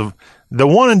still the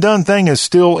one and done thing is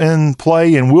still in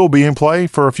play and will be in play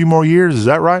for a few more years. Is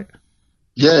that right?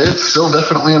 Yeah, it's still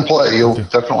definitely in play. You'll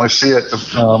definitely see it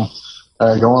going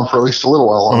for at least a little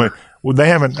while longer. Well, they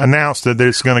haven't announced that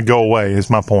it's going to go away, is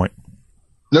my point.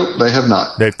 Nope, they have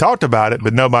not. They've talked about it,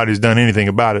 but nobody's done anything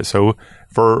about it. So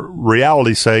for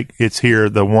reality's sake, it's here,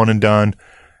 the one and done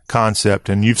concept.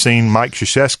 And you've seen Mike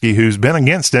Krzyzewski, who's been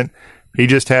against it. He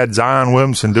just had Zion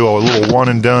Williamson do a little one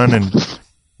and done, and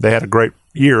they had a great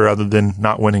year other than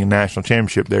not winning a national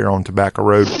championship there on Tobacco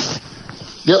Road.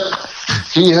 Yep.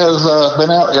 He has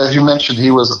been out, as you mentioned,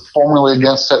 he was formerly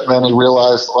against it, and then he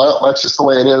realized, well, that's just the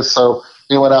way it is. So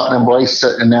he went out and embraced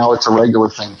it, and now it's a regular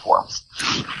thing for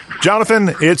him.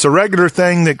 Jonathan, it's a regular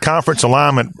thing that conference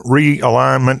alignment,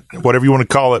 realignment, whatever you want to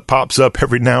call it, pops up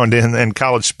every now and then in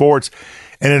college sports.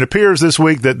 And it appears this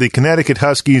week that the Connecticut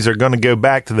Huskies are going to go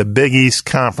back to the Big East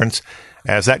Conference,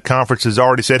 as that conference has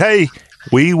already said, hey,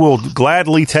 we will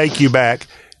gladly take you back,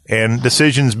 and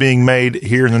decisions being made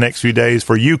here in the next few days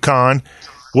for UConn.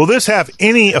 Will this have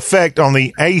any effect on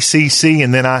the ACC?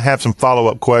 And then I have some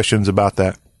follow-up questions about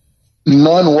that.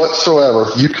 None whatsoever.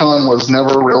 UConn was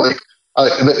never really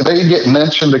they get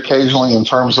mentioned occasionally in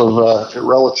terms of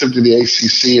relative to the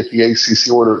ACC if the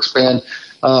ACC were to expand.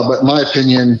 But in my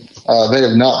opinion, they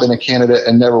have not been a candidate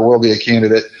and never will be a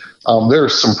candidate.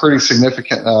 There's some pretty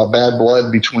significant bad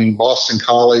blood between Boston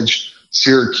College,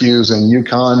 Syracuse, and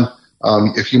UConn.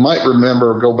 If you might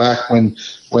remember, go back when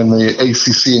the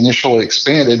ACC initially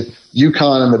expanded,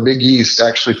 UConn and the Big East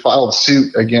actually filed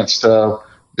suit against the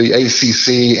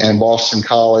ACC and Boston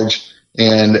College.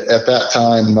 And at that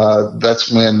time, that's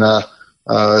when the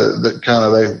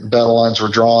battle lines were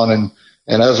drawn.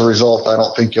 And as a result, I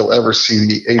don't think you'll ever see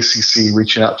the ACC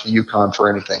reaching out to UConn for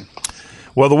anything.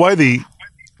 Well, the way the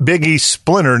Big East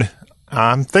splintered,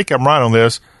 I think I'm right on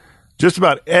this, just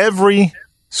about every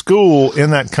school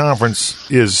in that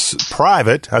conference is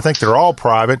private. I think they're all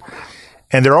private,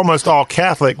 and they're almost all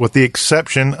Catholic with the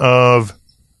exception of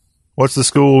What's the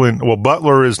school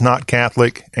Butler is not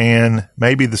Catholic, and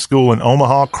maybe the school in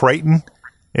Omaha, Creighton.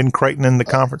 Isn't Creighton in the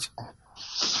conference?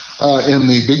 In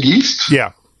the Big East?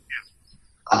 Yeah.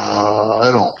 I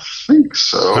don't think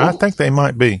so. I think they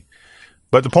might be.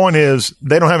 But the point is,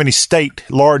 they don't have any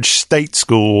large state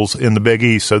schools in the Big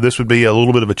East, so this would be a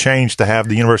little bit of a change to have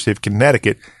the University of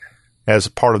Connecticut as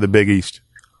part of the Big East.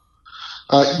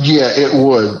 Yeah, it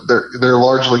would. They're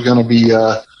largely going to be,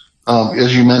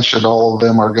 as you mentioned, all of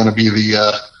them are going to be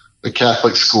the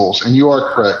Catholic schools. And you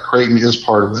are correct. Creighton is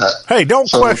part of that. Hey,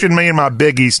 don't question me and my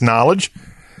Big East knowledge.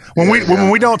 When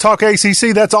we don't talk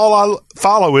ACC, that's all I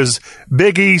follow is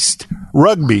Big East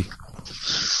rugby.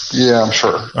 Yeah, I'm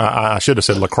sure. I should have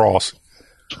said lacrosse.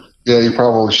 Yeah, you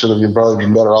probably should have. You'd probably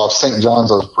been better off. St. John's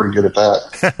was pretty good at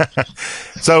that.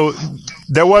 So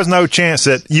there was no chance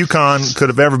that UConn could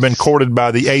have ever been courted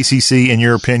by the ACC, in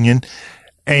your opinion.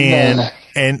 And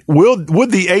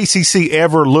would the ACC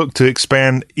ever look to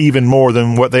expand even more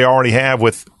than what they already have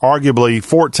with arguably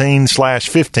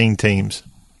 14/15 teams?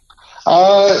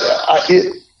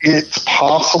 It's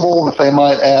possible that they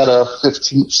might add a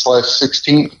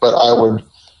 15th/16th, but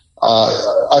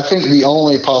I think the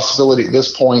only possibility at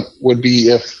this point would be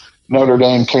if Notre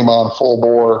Dame came on full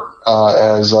bore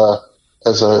as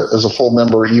a full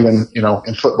member, even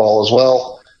in football as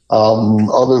well.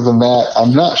 Other than that,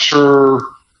 I'm not sure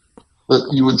that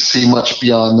you would see much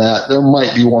beyond that. There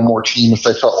might be one more team if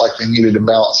they felt like they needed to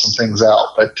balance some things out,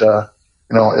 but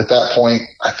at that point,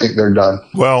 I think they're done.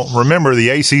 Well, remember the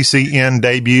ACCN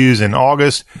debuts in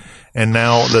August, and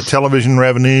now the television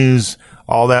revenues,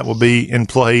 all that will be in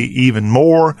play even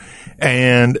more.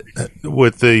 And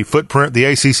with the footprint the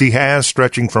ACC has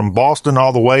stretching from Boston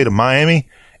all the way to Miami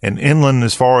and inland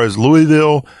as far as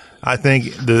Louisville, I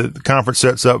think the conference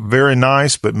sets up very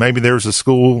nice, but maybe there's a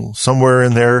school somewhere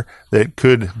in there that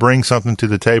could bring something to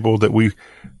the table that we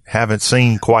haven't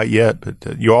seen quite yet.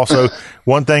 But you also,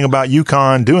 one thing about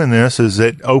UConn doing this is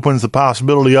it opens the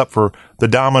possibility up for the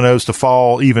dominoes to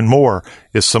fall even more.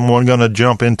 Is someone going to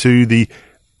jump into the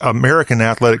American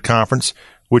Athletic Conference,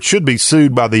 which should be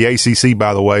sued by the ACC,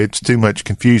 by the way? It's too much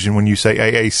confusion when you say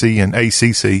AAC and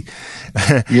ACC.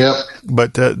 Yep.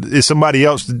 But is somebody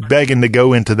else begging to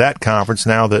go into that conference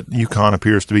now that UConn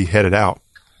appears to be headed out?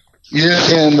 Yeah,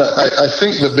 and I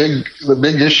think the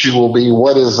big issue will be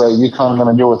what is UConn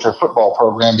going to do with their football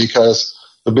program, because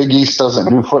the Big East doesn't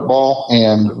do football,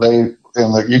 and the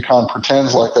UConn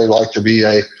pretends like they like to be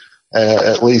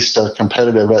at least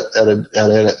competitive at an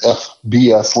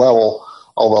FBS level.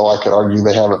 Although I could argue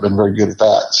they haven't been very good at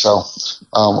that. So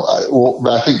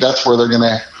I think that's where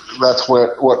that's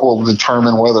what will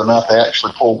determine whether or not they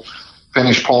actually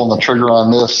finish pulling the trigger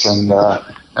on this and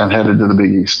headed to the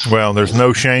Big East. Well, there's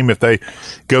no shame if they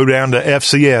go down to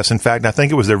FCS. In fact, I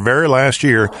think it was their very last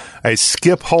year, a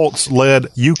Skip Holtz-led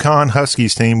UConn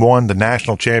Huskies team won the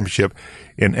national championship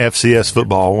in FCS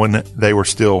football when they were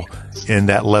still in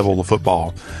that level of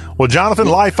football. Well, Jonathan,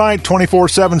 Lifeite,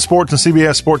 24/7 Sports and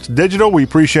CBS Sports Digital, we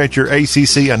appreciate your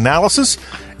ACC analysis,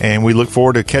 and we look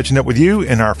forward to catching up with you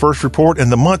in our first report in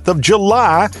the month of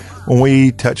July when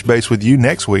we touch base with you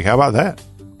next week. How about that?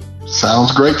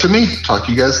 Sounds great to me. Talk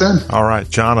to you guys then. All right,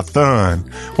 Jonathan.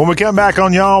 When we come back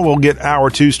on y'all, we'll get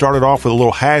hour 2 started off with a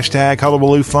little hashtag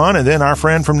hullabaloo fun, and then our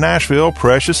friend from Nashville,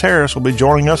 Precious Harris, will be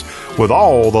joining us with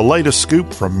all the latest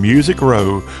scoop from Music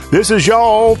Row. This is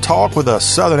Y'all Talk with a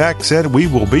Southern Accent. We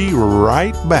will be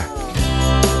right back.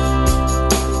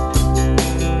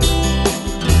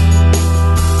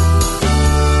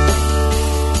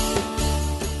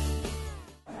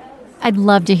 I'd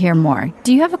love to hear more.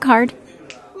 Do you have a card?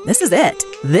 This is it.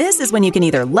 This is when you can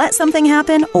either let something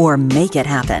happen or make it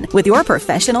happen with your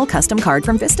professional custom card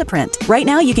from Vistaprint. Right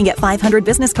now, you can get 500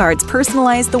 business cards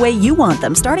personalized the way you want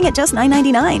them, starting at just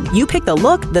 $9.99. You pick the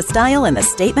look, the style, and the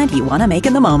statement you want to make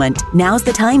in the moment. Now's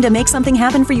the time to make something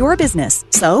happen for your business.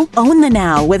 So, own the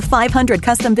now with 500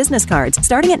 custom business cards,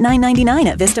 starting at $9.99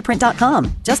 at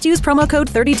Vistaprint.com. Just use promo code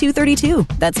 3232.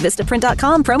 That's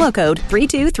Vistaprint.com, promo code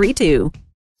 3232.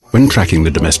 When tracking the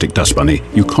domestic dust bunny,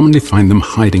 you commonly find them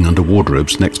hiding under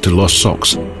wardrobes next to lost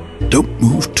socks. Don't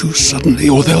move too suddenly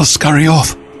or they'll scurry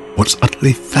off. What's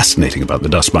utterly fascinating about the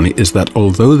dust bunny is that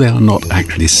although they are not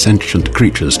actually sentient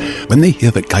creatures, when they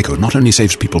hear that Geico not only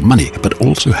saves people money, but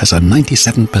also has a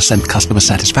 97% customer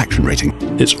satisfaction rating,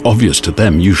 it's obvious to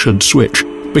them you should switch.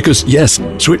 Because yes,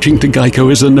 switching to Geico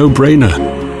is a no-brainer.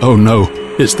 Oh no,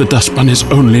 it's the dust bunny's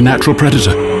only natural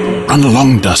predator. Run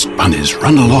along, dust bunnies,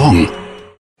 run along.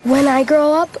 When I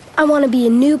grow up, I want to be a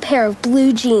new pair of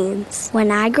blue jeans. When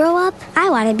I grow up,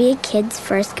 I want to be a kid's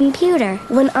first computer.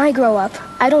 When I grow up,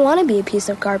 I don't want to be a piece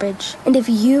of garbage. And if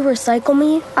you recycle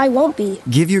me, I won't be.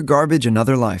 Give your garbage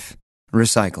another life.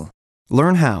 Recycle.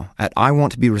 Learn how at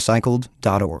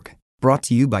iwanttoberecycled.org. Brought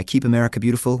to you by Keep America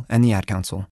Beautiful and the Ad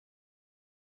Council.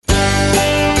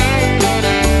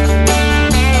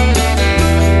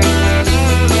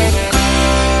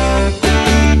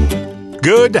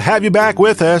 Good to have you back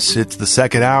with us. It's the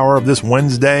second hour of this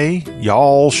Wednesday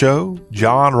Y'all Show.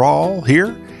 John Rawl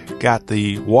here. Got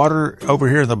the water over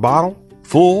here in the bottle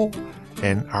full,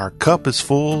 and our cup is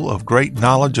full of great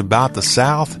knowledge about the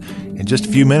South. In just a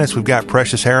few minutes, we've got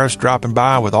Precious Harris dropping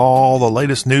by with all the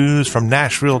latest news from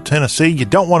Nashville, Tennessee. You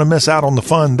don't want to miss out on the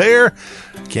fun there.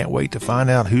 Can't wait to find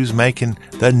out who's making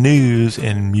the news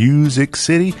in Music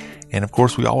City. And, of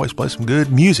course, we always play some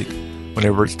good music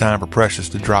whenever it's time for Precious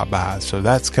to drop by. So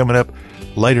that's coming up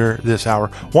later this hour.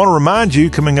 Want to remind you,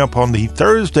 coming up on the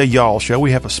Thursday Y'all Show,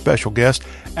 we have a special guest.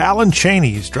 Alan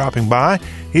Cheney is dropping by.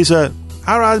 He's I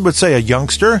would say a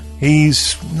youngster.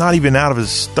 He's not even out of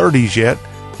his 30s yet.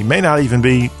 He may not even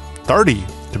be 30,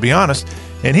 to be honest.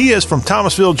 And he is from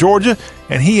Thomasville, Georgia,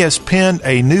 and he has penned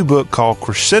a new book called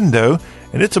Crescendo,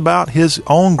 and it's about his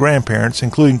own grandparents,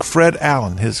 including Fred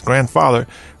Allen, his grandfather.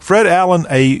 Fred Allen,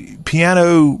 a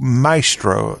piano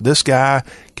maestro. This guy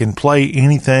can play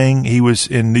anything. He was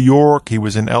in New York. He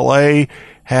was in L.A.,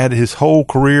 had his whole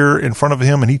career in front of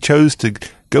him, and he chose to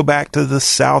go back to the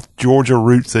South Georgia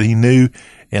roots that he knew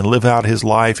and live out his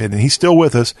life. And he's still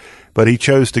with us, but he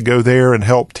chose to go there and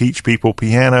help teach people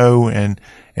piano and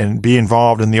be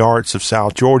involved in the arts of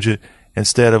South Georgia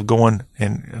instead of going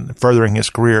and furthering his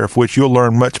career, of which you'll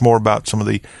learn much more about some of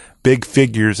the big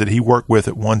figures that he worked with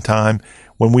at one time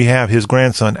when we have his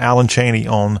grandson, Alan Cheney,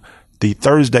 on the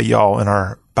Thursday Y'all in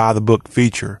our By the Book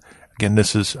feature. Again,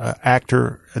 this is an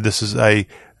actor. This is a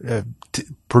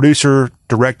producer,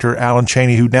 director, Alan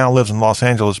Cheney, who now lives in Los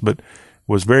Angeles, but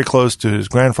was very close to his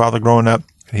grandfather growing up.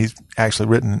 And he's actually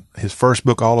written his first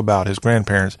book all about his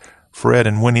grandparents, Fred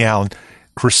and Winnie Allen.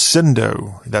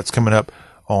 Crescendo, that's coming up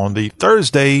on the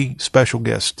Thursday special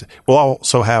guest. We'll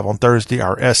also have on Thursday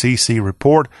our SEC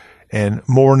report and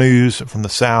more news from the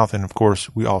South. And, of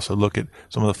course, we also look at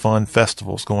some of the fun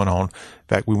festivals going on. In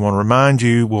fact, we want to remind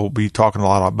you, we'll be talking a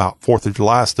lot about 4th of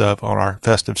July stuff on our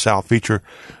Festive South feature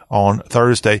on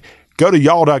Thursday. Go to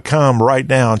y'all.com right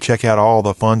now and check out all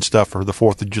the fun stuff for the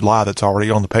 4th of July that's already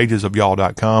on the pages of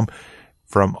y'all.com.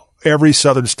 From every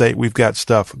southern state, we've got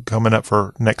stuff coming up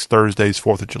for next Thursday's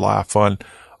 4th of July fun.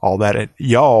 All that at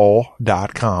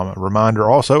y'all.com. A reminder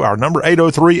also, our number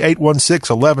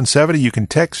 803-816-1170. You can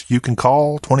text, you can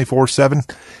call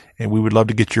 24/7, and we would love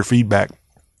to get your feedback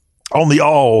on the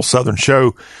All Southern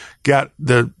Show. Got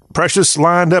the Precious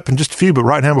lined up in just a few, but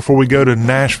right now before we go to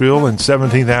Nashville and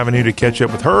 17th Avenue to catch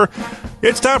up with her,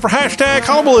 it's time for hashtag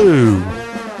Hullabaloo.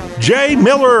 Jay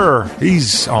Miller,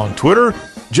 he's on Twitter.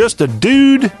 Just a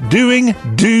dude doing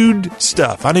dude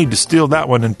stuff. I need to steal that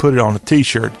one and put it on a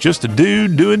t-shirt. Just a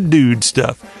dude doing dude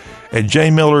stuff. And Jay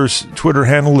Miller's Twitter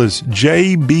handle is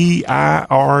JBIRJ.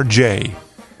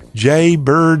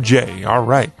 JBirJ. All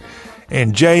right.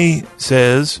 And Jay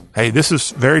says, hey, this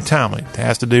is very timely. It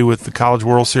has to do with the College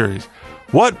World Series.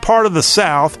 What part of the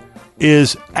South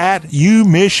is at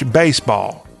UMich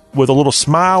Baseball? With a little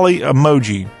smiley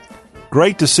emoji.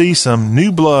 Great to see some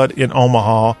new blood in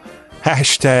Omaha.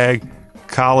 Hashtag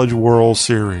College World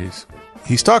Series.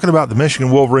 He's talking about the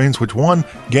Michigan Wolverines, which won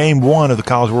Game 1 of the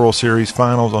College World Series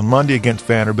finals on Monday against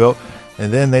Vanderbilt,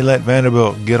 and then they let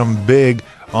Vanderbilt get them big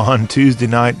on Tuesday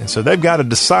night. And so they've got a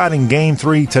deciding Game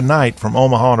 3 tonight from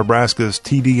Omaha, Nebraska's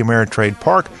TD Ameritrade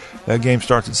Park. That game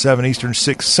starts at 7 Eastern,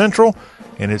 6 Central,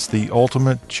 and it's the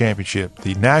ultimate championship,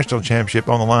 the national championship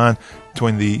on the line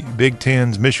between the Big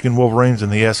Ten's Michigan Wolverines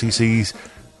and the SEC's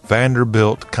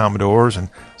Vanderbilt Commodores. And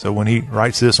so when he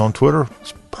writes this on Twitter,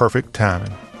 it's perfect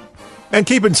timing. And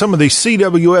keeping some of the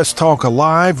CWS talk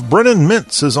alive, Brennan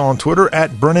Mintz is on Twitter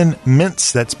at Brennan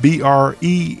Mintz. That's BRENNANMENSE.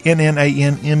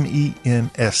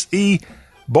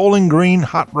 Bowling Green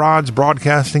Hot Rods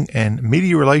Broadcasting and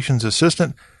Media Relations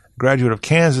Assistant, graduate of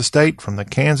Kansas State from the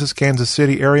Kansas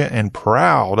City area, and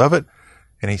proud of it.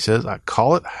 And he says, I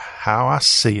call it how I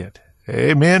see it.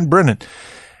 Amen, Brennan.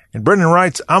 And Brendan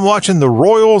writes, I'm watching the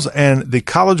Royals and the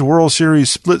College World Series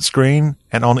split screen,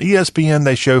 and on ESPN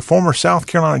they show former South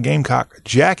Carolina Gamecock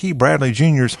Jackie Bradley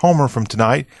Jr.'s homer from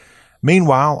tonight.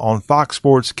 Meanwhile, on Fox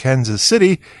Sports Kansas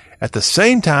City, at the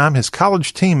same time, his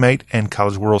college teammate and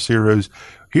College World Series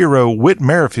hero Whit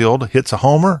Merrifield hits a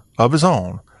homer of his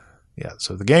own. Yeah,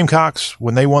 so the Gamecocks,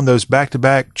 when they won those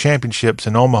back-to-back championships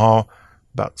in Omaha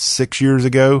about 6 years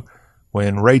ago,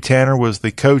 when Ray Tanner was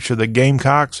the coach of the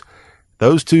Gamecocks.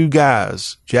 Those two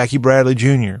guys, Jackie Bradley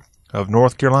Jr. of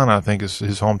North Carolina, I think is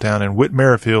his hometown, and Whit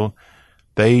Merrifield,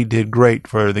 they did great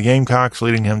for the Gamecocks,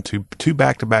 leading him to 2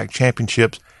 back-to-back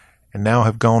championships, and now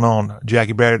have gone on.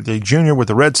 Jackie Bradley Jr. with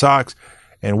the Red Sox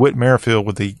and Whit Merrifield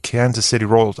with the Kansas City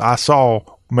Royals. I saw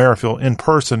Merrifield in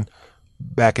person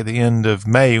back at the end of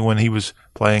May when he was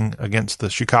playing against the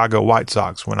Chicago White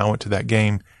Sox, when I went to that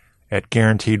game at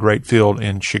Guaranteed Rate Field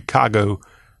in Chicago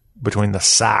between the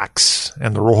Sox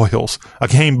and the Royals. A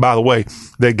game, by the way,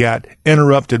 that got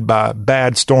interrupted by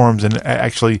bad storms and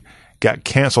actually got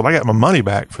canceled. I got my money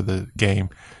back for the game.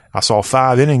 I saw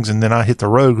 5 innings, and then I hit the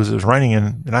road because it was raining,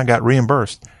 and I got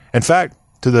reimbursed. In fact,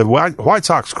 to the White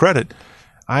Sox credit,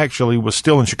 I actually was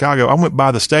still in Chicago. I went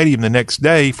by the stadium the next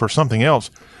day for something else,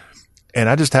 and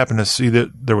I just happened to see that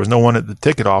there was no one at the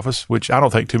ticket office, which I don't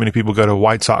think too many people go to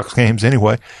White Sox games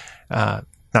anyway,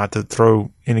 not to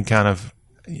throw any kind of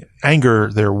anger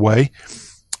their way.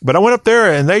 But I went up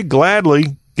there, and they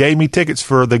gladly gave me tickets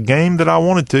for the game that I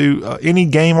wanted to, any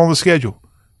game on the schedule.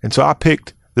 And so I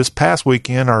picked this past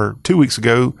weekend, or 2 weeks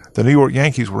ago, the New York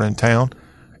Yankees were in town,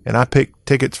 and I picked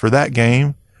tickets for that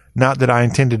game. Not that I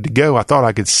intended to go. I thought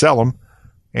I could sell them,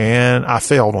 and I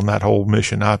failed on that whole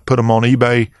mission. I put them on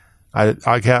eBay.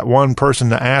 I got one person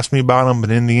to ask me about them,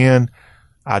 but in the end,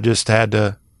 I just had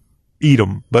to eat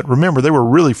them. But remember, they were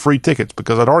really free tickets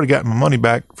because I'd already gotten my money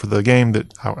back for the game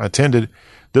that I attended.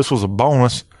 This was a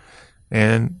bonus,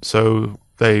 and so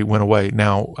they went away.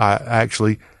 Now, I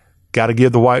actually got to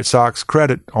give the White Sox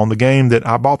credit on the game that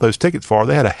I bought those tickets for.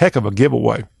 They had a heck of a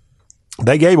giveaway.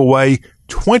 They gave away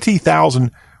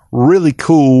 20,000 really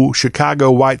cool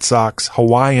Chicago White Sox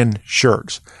Hawaiian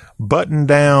shirts, button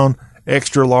down,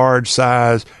 extra large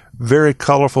size, very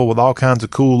colorful with all kinds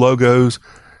of cool logos.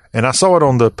 And I saw it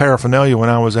on the paraphernalia when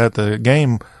I was at the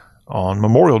game on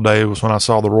Memorial Day. It was when I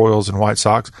saw the Royals and White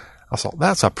Sox. I thought,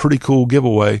 that's a pretty cool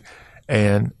giveaway.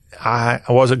 And I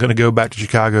wasn't going to go back to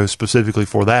Chicago specifically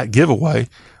for that giveaway,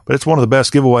 but it's one of the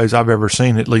best giveaways I've ever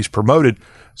seen, at least promoted.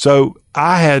 So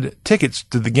I had tickets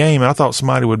to the game, and I thought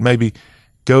somebody would maybe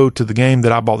go to the game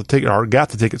that I bought the ticket or got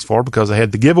the tickets for because I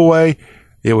had the giveaway.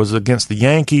 It was against the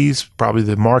Yankees, probably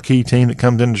the marquee team that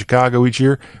comes into Chicago each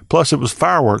year. Plus, it was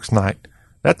fireworks night.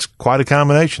 That's quite a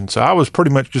combination. So I was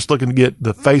pretty much just looking to get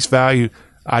the face value.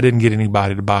 I didn't get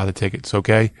anybody to buy the tickets,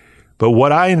 okay? But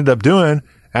what I ended up doing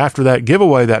after that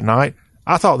giveaway that night,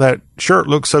 I thought that shirt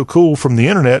looked so cool from the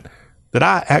internet that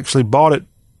I actually bought it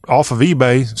off of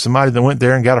eBay. Somebody that went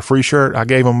there and got a free shirt, I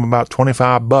gave them about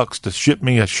 $25 to ship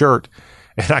me a shirt,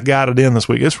 and I got it in this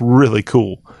week. It's really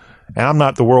cool. And I'm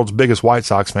not the world's biggest White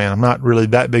Sox fan. I'm not really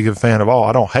that big of a fan of all.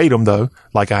 I don't hate them, though,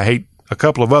 like I hate a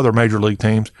couple of other major league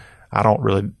teams. I don't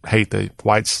really hate the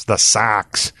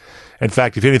Sox. In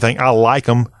fact, if anything, I like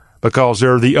them because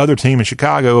they're the other team in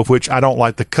Chicago, of which I don't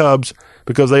like the Cubs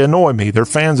because they annoy me. Their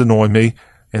fans annoy me.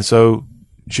 And so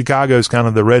Chicago's kind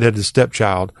of the redheaded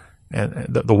stepchild, and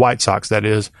the White Sox, that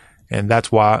is. And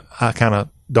that's why I kind of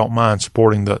don't mind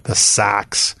supporting the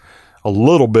Sox a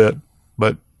little bit.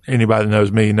 But anybody that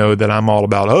knows me know that I'm all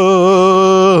about,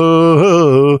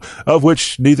 of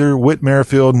which neither Whit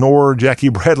Merrifield nor Jackie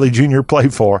Bradley Jr.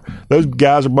 played for. Those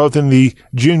guys are both in the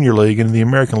Junior League and in the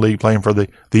American League playing for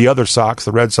the other Sox,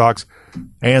 the Red Sox,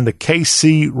 and the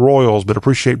KC Royals. But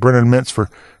appreciate Brennan Mintz for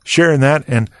sharing that.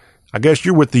 And I guess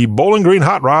you're with the Bowling Green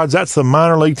Hot Rods. That's the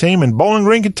minor league team in Bowling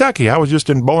Green, Kentucky. I was just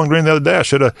in Bowling Green the other day. I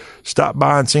should have stopped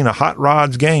by and seen a Hot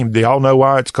Rods game. Do y'all know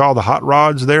why it's called the Hot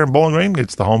Rods there in Bowling Green?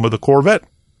 It's the home of the Corvette.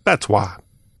 That's why.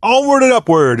 Onward and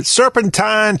upward.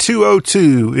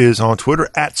 Serpentine202 is on Twitter,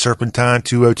 at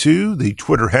Serpentine202, the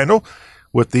Twitter handle,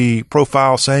 with the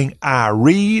profile saying, I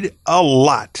read a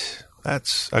lot.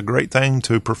 That's a great thing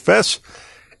to profess.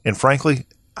 And frankly,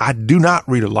 I do not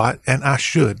read a lot, and I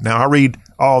should. Now, I read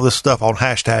all this stuff on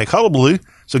hashtag Hullabaloo,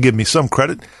 so give me some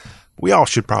credit. We all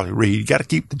should probably read. You got to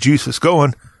keep the juices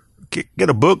going. Get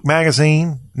a book,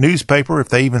 magazine, newspaper, if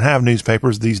they even have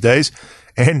newspapers these days,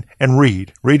 and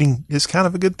read. Reading is kind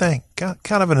of a good thing,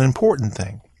 kind of an important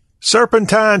thing.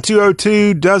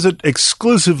 Serpentine202 doesn't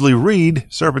exclusively read.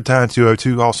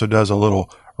 Serpentine202 also does a little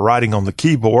writing on the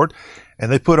keyboard,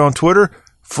 and they put on Twitter,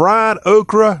 fried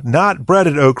okra, not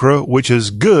breaded okra, which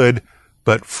is good,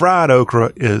 but fried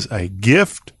okra is a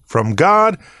gift from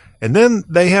God. And then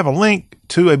they have a link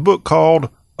to a book called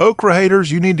Okra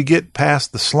Haters, You Need to Get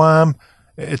Past the Slime.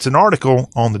 It's an article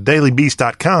on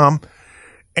thedailybeast.com,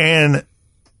 and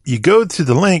you go to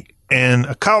the link, and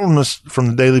a columnist from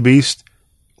the Daily Beast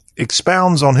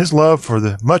expounds on his love for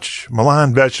the much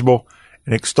maligned vegetable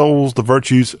and extols the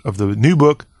virtues of the new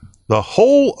book, The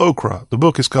Whole Okra. The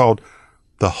book is called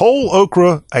The Whole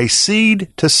Okra, a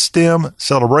Seed to Stem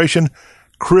Celebration.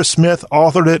 Chris Smith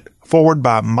authored it, forward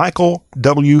by Michael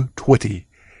W. Twitty.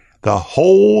 The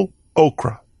Whole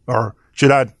Okra, or should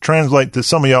I translate to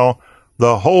some of y'all,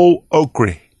 The Whole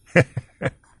Okra.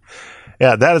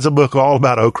 Yeah, that is a book all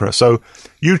about okra. So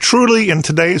you truly, in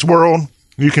today's world,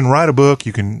 you can write a book,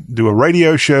 you can do a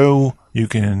radio show, you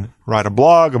can write a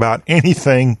blog about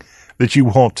anything that you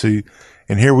want to.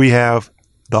 And here we have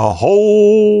The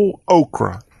Whole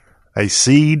Okra, a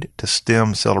Seed to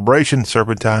Stem Celebration.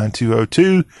 Serpentine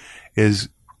 202 is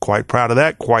quite proud of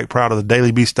that, quite proud of the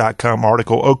dailybeast.com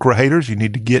article, Okra Haters. You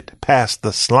need to get past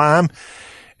the slime.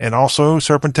 And also,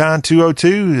 Serpentine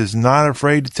 202 is not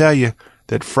afraid to tell you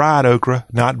that fried okra,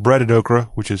 not breaded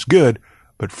okra, which is good,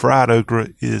 but fried okra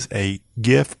is a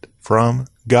gift from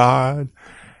God.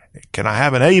 Can I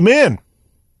have an amen?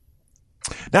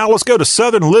 Now let's go to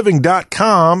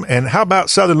southernliving.com. And how about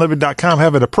southernliving.com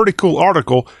having a pretty cool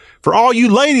article for all you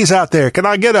ladies out there? Can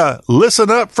I get a listen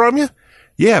up from you?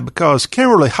 Yeah, because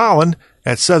Kimberly Holland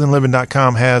at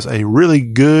southernliving.com has a really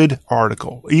good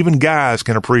article. Even guys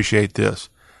can appreciate this.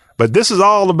 But this is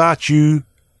all about you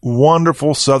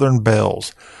wonderful Southern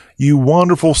belles, you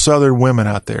wonderful Southern women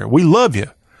out there. We love you.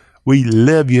 We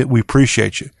love you. We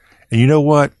appreciate you. And you know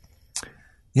what?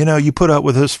 You know, you put up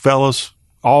with us fellas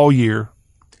all year,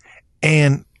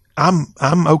 and I'm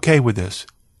okay with this.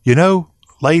 You know,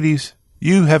 ladies,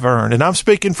 you have earned, and I'm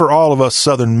speaking for all of us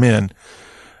Southern men.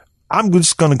 I'm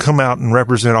just going to come out and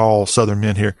represent all Southern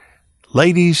men here.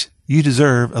 Ladies, you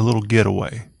deserve a little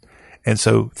getaway. And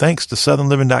so thanks to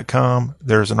southernliving.com,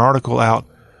 there's an article out,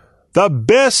 The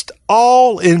Best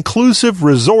All-Inclusive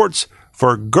Resorts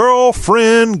for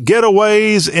Girlfriend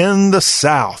Getaways in the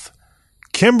South.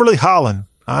 Kimberly Holland,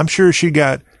 I'm sure she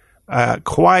got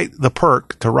quite the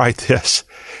perk to write this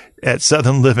at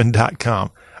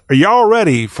southernliving.com. Are y'all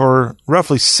ready for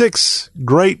roughly 6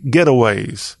 great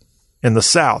getaways in the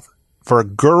South for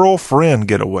girlfriend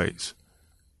getaways?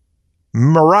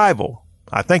 Marival,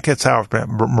 I think that's how it's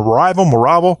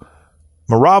pronounced.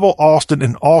 Marival, Austin,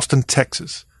 in Austin,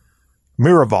 Texas.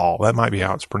 Miraval, that might be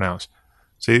how it's pronounced.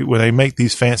 See, when they make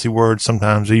these fancy words,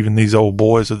 sometimes even these old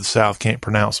boys of the South can't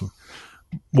pronounce them.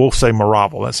 We'll say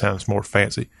Marival. That sounds more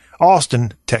fancy.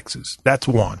 Austin, Texas. That's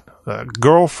one.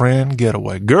 Girlfriend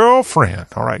getaway. Girlfriend.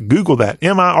 All right. Google that.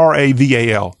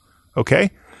 Miraval.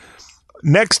 Okay.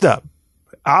 Next up,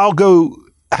 I'll go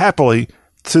happily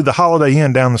to the Holiday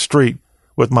Inn down the street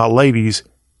with my ladies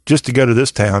just to go to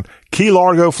this town. Key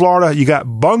Largo, Florida. You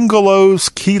got Bungalows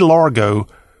Key Largo,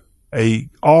 a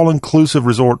all-inclusive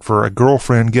resort for a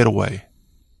girlfriend getaway.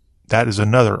 That is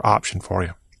another option for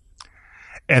you.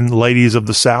 And ladies of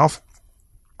the South,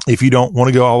 if you don't want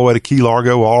to go all the way to Key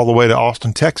Largo, all the way to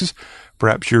Austin, Texas,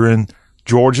 perhaps you're in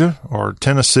Georgia or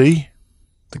Tennessee,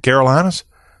 the Carolinas,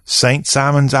 St.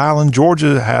 Simon's Island,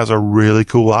 Georgia has a really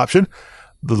cool option.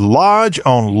 The Lodge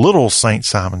on Little St.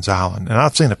 Simon's Island. And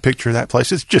I've seen a picture of that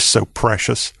place. It's just so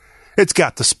precious. It's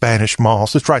got the Spanish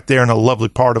moss. It's right there in a lovely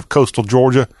part of coastal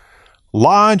Georgia.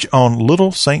 Lodge on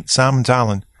Little St. Simon's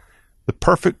Island. The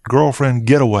perfect girlfriend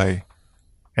getaway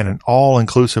and an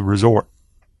all-inclusive resort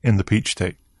in the Peach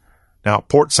State. Now,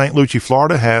 Port St. Lucie,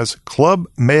 Florida has Club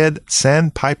Med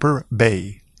Sandpiper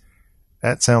Bay.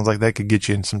 That sounds like that could get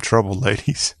you in some trouble,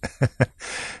 ladies.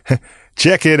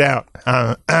 Check it out.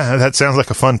 That sounds like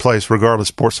a fun place,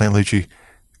 regardless, Port St. Lucie.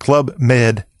 Club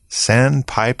Med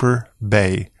Sandpiper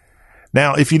Bay.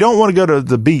 Now, if you don't want to go to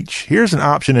the beach, here's an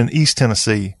option in East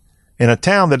Tennessee, in a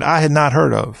town that I had not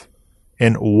heard of,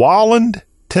 in Walland,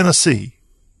 Tennessee.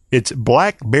 It's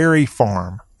Blackberry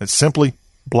Farm. It's simply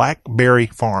Blackberry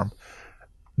Farm.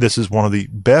 This is one of the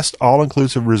best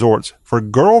all-inclusive resorts for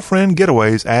girlfriend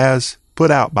getaways as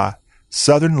put out by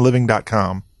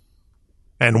southernliving.com.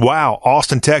 And wow,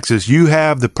 Austin, Texas, you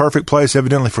have the perfect place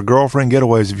evidently for girlfriend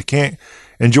getaways. If you can't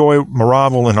enjoy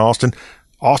Marival in Austin,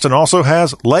 Austin also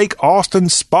has Lake Austin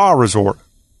Spa Resort,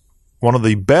 one of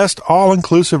the best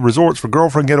all-inclusive resorts for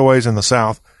girlfriend getaways in the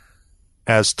South,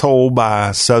 as told by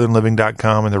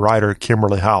southernliving.com and the writer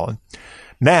Kimberly Holland.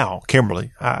 Now,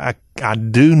 Kimberly, I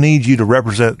do need you to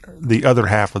represent the other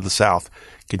half of the South.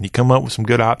 Can you come up with some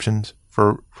good options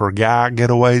for guy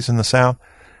getaways in the South?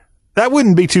 That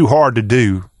wouldn't be too hard to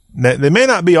do. They may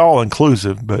not be all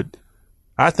inclusive, but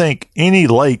I think any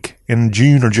lake in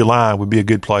June or July would be a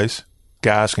good place.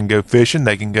 Guys can go fishing,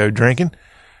 they can go drinking,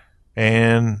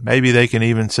 and maybe they can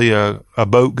even see a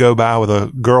boat go by with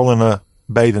a girl in a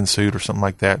bathing suit or something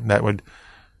like that. That would,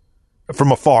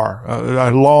 from afar,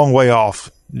 a long way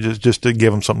off, just to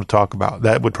give them something to talk about.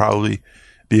 That would probably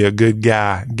be a good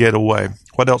guy getaway?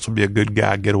 What else would be a good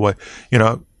guy getaway? You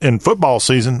know, in football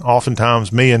season,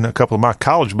 oftentimes me and a couple of my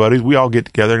college buddies, we all get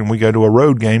together and we go to a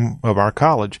road game of our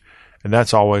college. And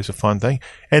that's always a fun thing.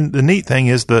 And the neat thing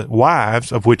is the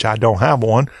wives, of which I don't have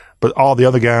one, but all the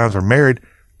other guys are married,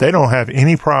 they don't have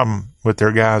any problem with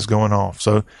their guys going off.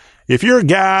 So if you're a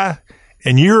guy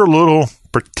and you're a little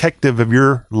protective of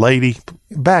your lady,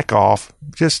 back off.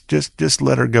 Just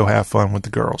let her go have fun with the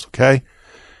girls, okay?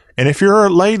 And if you're a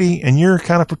lady and you're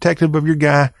kind of protective of your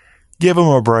guy, give them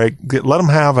a break. Let them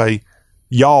have a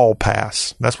y'all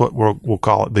pass. That's what we'll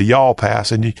call it, the y'all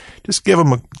pass. And you just give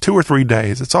them 2 or 3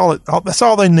 days. That's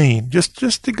all they need.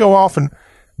 Just to go off and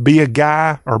be a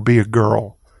guy or be a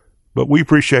girl. But we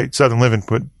appreciate Southern Living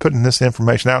putting this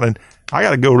information out. And I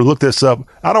got to go to look this up.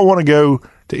 I don't want to go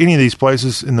to any of these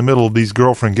places in the middle of these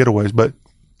girlfriend getaways, but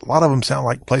a lot of them sound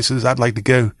like places I'd like to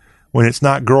go when it's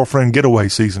not girlfriend getaway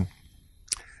season.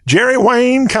 Jerry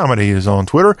Wayne Comedy is on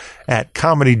Twitter at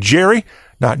Comedy Jerry.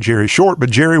 Not Jerry Short,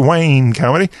 but Jerry Wayne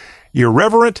Comedy.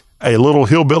 Irreverent, a little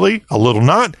hillbilly, a little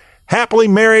not. Happily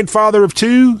married father of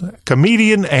 2,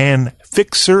 comedian and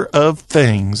fixer of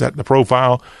things. At the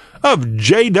profile of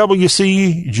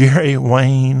JWC Jerry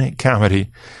Wayne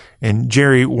Comedy. And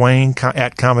Jerry Wayne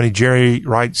at Comedy Jerry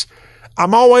writes,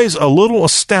 I'm always a little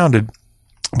astounded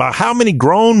by how many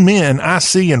grown men I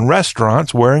see in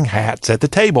restaurants wearing hats at the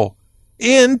table.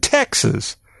 In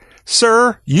Texas.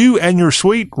 Sir, you and your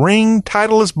sweet ring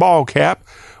Titleist ball cap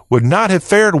would not have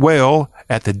fared well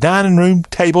at the dining room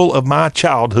table of my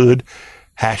childhood.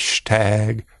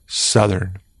 Hashtag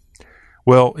Southern.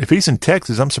 Well, if he's in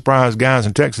Texas, I'm surprised guys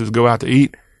in Texas go out to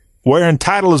eat wearing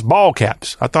Titleist ball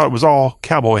caps. I thought it was all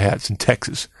cowboy hats in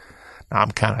Texas. Now,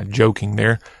 I'm kind of joking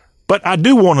there. But I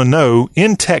do want to know,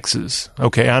 in Texas,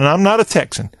 okay, and I'm not a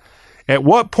Texan, at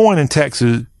what point in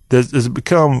Texas does it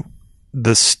become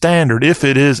the standard, if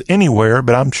it is anywhere,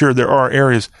 but I'm sure there are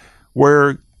areas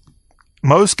where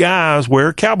most guys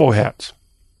wear cowboy hats.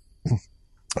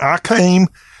 I came,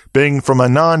 being from a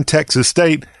non-Texas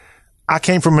state, I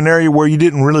came from an area where you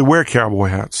didn't really wear cowboy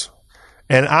hats.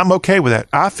 And I'm okay with that.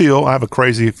 I feel I have a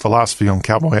crazy philosophy on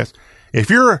cowboy hats. If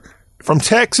you're from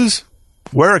Texas,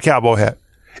 wear a cowboy hat.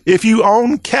 If you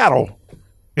own cattle,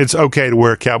 it's okay to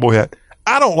wear a cowboy hat.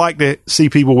 I don't like to see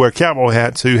people wear cowboy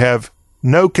hats who have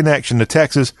no connection to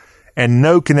Texas and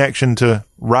no connection to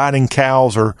riding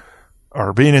cows or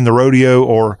being in the rodeo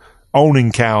or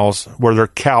owning cows where they're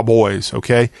cowboys,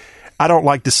 okay? I don't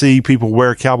like to see people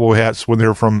wear cowboy hats when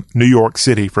they're from New York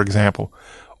City, for example,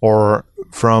 or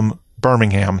from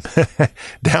Birmingham,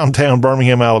 downtown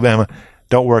Birmingham, Alabama.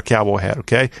 Don't wear a cowboy hat,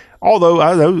 okay? Although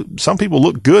I know some people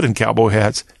look good in cowboy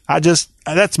hats.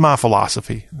 That's my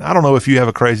philosophy. I don't know if you have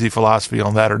a crazy philosophy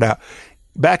on that or not.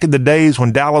 Back in the days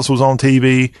when Dallas was on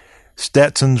TV,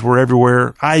 Stetsons were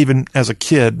everywhere. I even, as a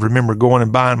kid, remember going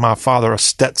and buying my father a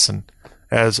Stetson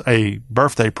as a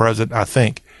birthday present, I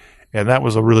think. And that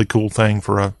was a really cool thing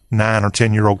for a 9 or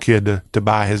 10-year-old kid to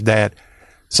buy his dad.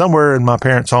 Somewhere in my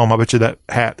parents' home, I bet you that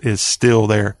hat is still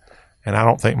there. And I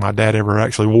don't think my dad ever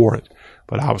actually wore it.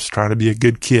 But I was trying to be a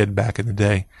good kid back in the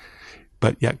day.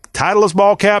 But yeah, Titleist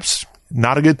ball caps,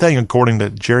 not a good thing according to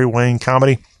Jerry Wayne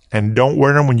Comedy. And don't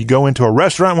wear them when you go into a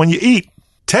restaurant when you eat.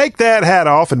 Take that hat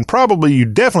off, and probably you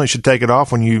definitely should take it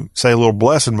off when you say a little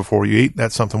blessing before you eat.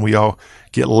 That's something we all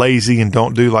get lazy and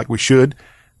don't do like we should.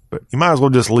 But you might as well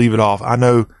just leave it off. I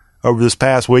know over this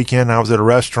past weekend I was at a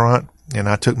restaurant and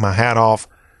I took my hat off,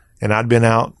 and I'd been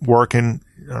out working,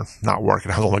 not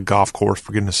working, I was on a golf course,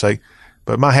 for goodness sake.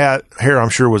 But my hair I'm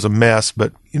sure was a mess.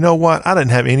 But you know what? I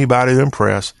didn't have anybody to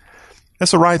impress.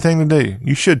 That's the right thing to do.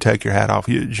 You should take your hat off.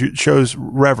 It shows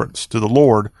reverence to the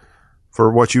Lord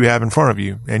for what you have in front of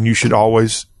you. And you should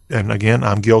always, and again,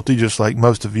 I'm guilty, just like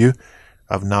most of you,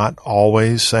 of not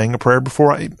always saying a prayer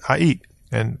before I eat.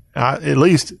 And I, at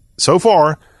least so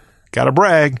far, got to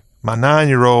brag, my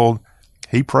 9-year-old,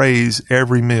 he prays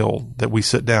every meal that we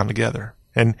sit down together.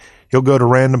 And he'll go to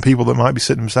random people that might be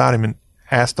sitting beside him and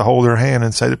ask to hold their hand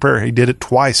and say the prayer. He did it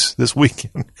twice this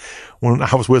weekend when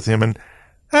I was with him. And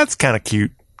that's kind of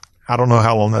cute. I don't know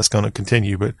how long that's going to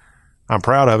continue, but I'm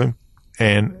proud of him.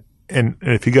 And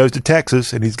if he goes to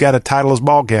Texas and he's got a Titleist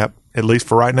ball cap, at least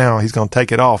for right now, he's going to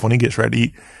take it off when he gets ready to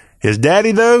eat. His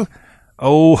daddy, though,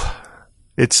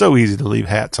 it's so easy to leave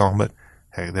hats on, but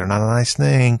hey, they're not a nice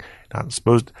thing.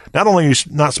 Not only are you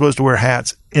not supposed to wear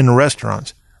hats in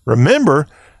restaurants, remember,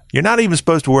 you're not even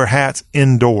supposed to wear hats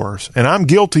indoors. And I'm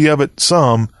guilty of it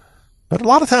some, but a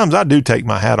lot of times I do take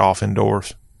my hat off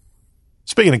indoors.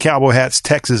 Speaking of cowboy hats,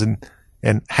 Texas,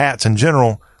 and hats in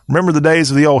general, remember the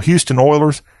days of the old Houston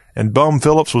Oilers? And Bum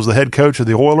Phillips was the head coach of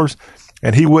the Oilers,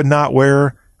 and he would not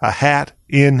wear a hat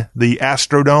in the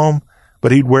Astrodome,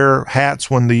 but he'd wear hats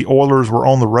when the Oilers were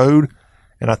on the road.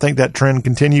 And I think that trend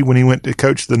continued when he went to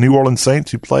coach the New Orleans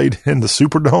Saints, who played in the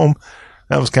Superdome.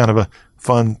 That was kind of a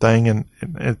fun thing. And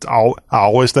I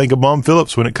always think of Bum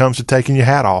Phillips when it comes to taking your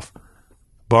hat off.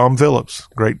 Bum Phillips,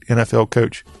 great NFL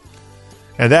coach.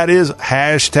 And that is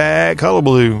hashtag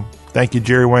Hullabaloo. Thank you,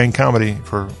 Jerry Wayne Comedy,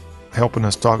 for helping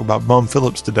us talk about Bum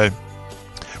Phillips today.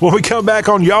 When we come back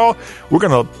on Y'all, we're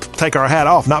going to take our hat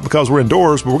off, not because we're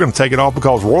indoors, but we're going to take it off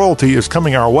because royalty is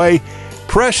coming our way.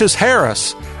 Precious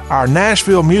Harris, our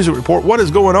Nashville Music Report. What is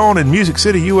going on in Music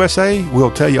City, USA? We'll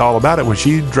tell you all about it when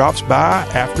she drops by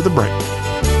after the break.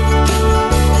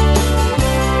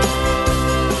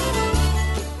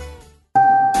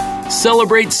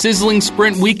 Celebrate Sizzling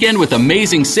Sprint Weekend with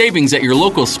amazing savings at your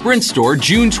local Sprint store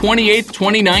June 28th,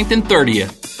 29th, and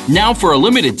 30th. Now for a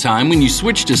limited time, when you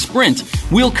switch to Sprint,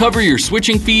 we'll cover your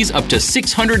switching fees up to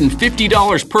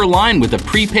 $650 per line with a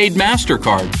prepaid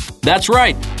MasterCard. That's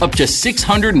right, up to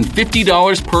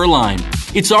 $650 per line.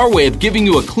 It's our way of giving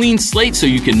you a clean slate so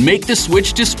you can make the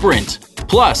switch to Sprint.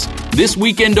 Plus, this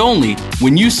weekend only,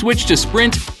 when you switch to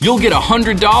Sprint, you'll get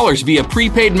 $100 via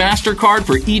prepaid MasterCard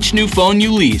for each new phone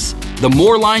you lease. The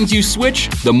more lines you switch,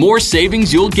 the more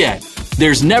savings you'll get.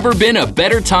 There's never been a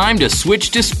better time to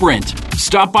switch to Sprint.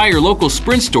 Stop by your local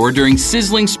Sprint store during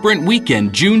Sizzling Sprint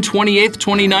Weekend, June 28th,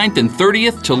 29th, and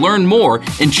 30th to learn more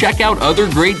and check out other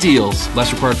great deals.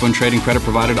 Less required phone trading, credit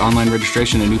provided, online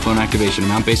registration, and new phone activation.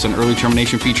 Amount based on early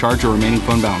termination fee charge or remaining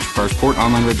phone balance. Requires port,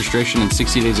 online registration, and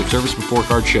 60 days of service before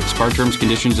card ships. Card terms,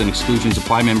 conditions, and exclusions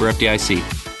apply. Member FDIC.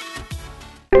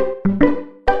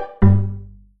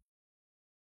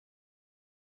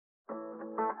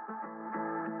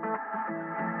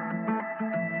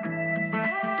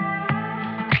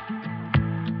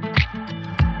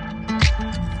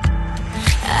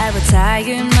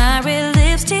 Retired my red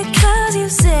lipstick cause you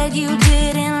said you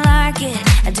didn't like it.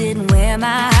 I didn't wear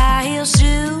my high heel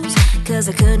shoes cause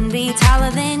I couldn't be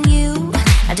taller than you.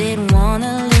 I didn't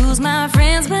wanna lose my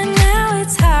friends, but now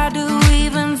it's hard to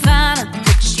even find out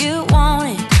what you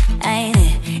wanted, ain't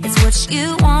it? It's what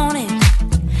you wanted.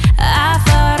 I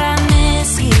thought I'd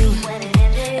miss you,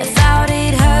 I thought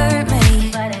it hurt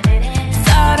me,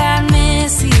 thought I'd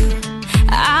miss you,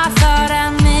 I thought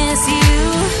I'd miss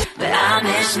you, but I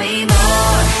miss me more.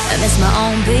 I miss my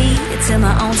own beat to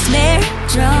my own snare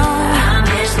drum. I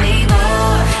miss me more.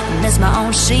 I miss my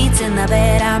own sheets in the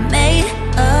bed I made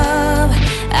up.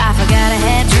 I forgot I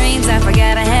had dreams, I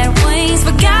forgot I had wings,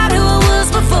 forgot who I was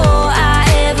before I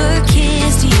ever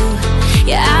kissed you.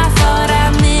 Yeah, I thought I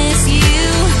miss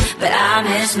you, but I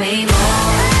miss me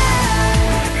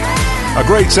more. A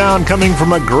great sound coming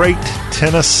from a great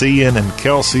Tennessean and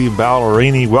Kelsey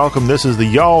Ballerini. Welcome. This is the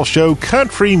Y'all Show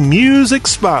Country Music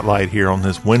Spotlight here on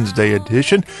this Wednesday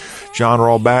edition. John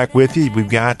Rawl back with you. We've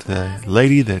got the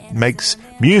lady that makes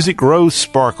music rose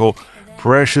sparkle,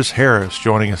 Precious Harris,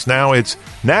 joining us now. It's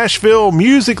Nashville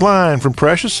Music Line from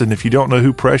Precious. And if you don't know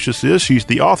who Precious is, she's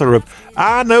the author of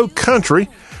I Know Country,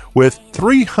 with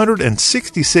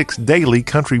 366 daily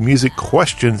country music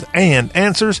questions and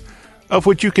answers, of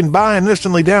which you can buy and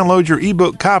instantly download your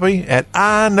ebook copy at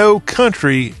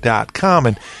iknowcountry.com.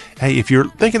 And hey, if you're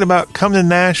thinking about coming to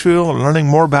Nashville and learning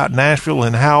more about Nashville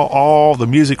and how all the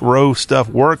Music Row stuff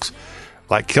works,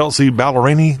 like Kelsey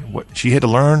Ballerini, what she had to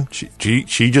learn,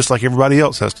 she just like everybody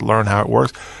else has to learn how it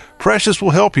works. Precious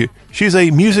will help you. She's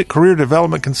a music career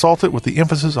development consultant with the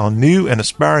emphasis on new and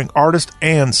aspiring artists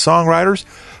and songwriters.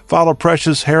 Follow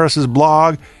Precious Harris's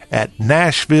blog at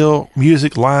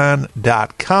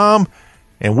NashvilleMusicLine.com.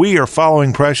 And we are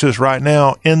following Precious right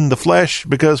now in the flesh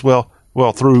because, well,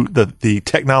 through the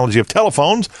technology of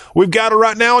telephones, we've got her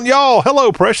right now on Y'all.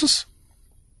 Hello, Precious.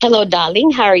 Hello,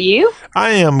 darling. How are you?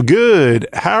 I am good.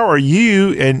 How are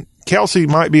you? And Kelsey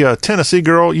might be a Tennessee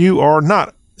girl. You are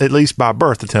not, at least by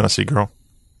birth, a Tennessee girl.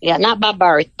 Yeah, not by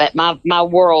birth, but my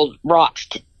world rocks,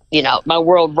 my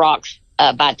world rocks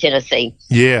by Tennessee.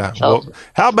 Yeah. So, well,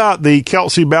 how about the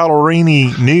Kelsey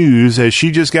Ballerini news, as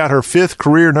she just got her 5th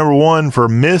career #1 for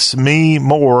Miss Me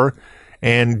More,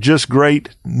 and just great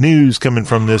news coming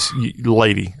from this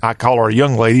lady. I call her a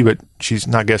young lady, but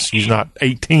I guess she's not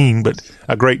 18, but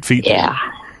a great feat. Yeah.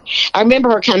 I remember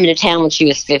her coming to town when she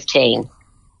was 15.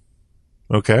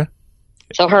 Okay.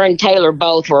 So her and Taylor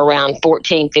both were around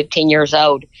 14, 15 years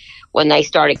old when they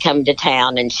started coming to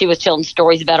town, and she was telling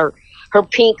stories about her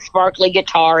pink sparkly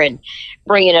guitar and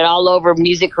bringing it all over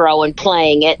Music Row and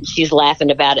playing it. And she's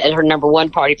laughing about it at her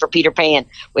 #1 party for Peter Pan,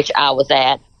 which I was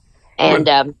at.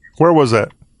 And where was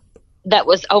that? That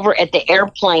was over at the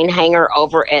airplane hangar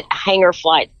over at Hangar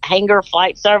Flight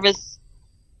Service,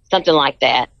 something like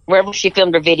that. wherever she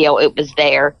filmed her video, it was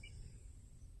there.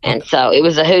 And so it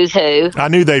was a who's who. I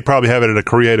knew they'd probably have it at a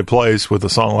creative place with a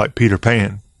song like Peter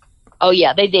Pan. Oh,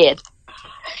 yeah, they did.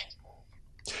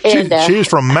 She's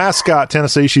from Mascot,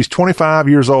 Tennessee. She's 25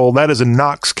 years old. That is in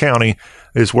Knox County,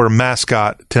 is where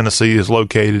Mascot, Tennessee is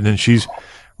located. And she's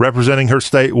representing her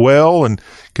state well and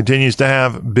continues to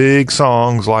have big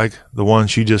songs like the one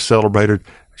she just celebrated.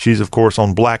 She's, of course,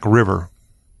 on Black River.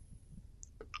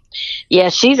 Yeah,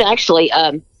 she's actually,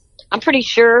 I'm pretty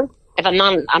sure, if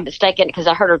I'm mistaken, because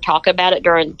I heard her talk about it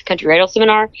during the country radio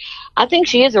seminar, I think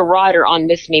she is a writer on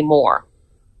Miss Me More.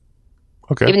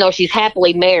 Okay. Even though she's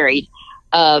happily married,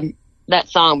 that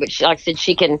song, but she, like I said,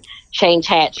 she can change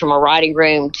hats from a writing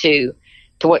room to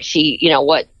what she,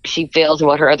 what she feels and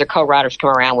what her other co-writers come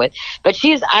around with. But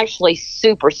she is actually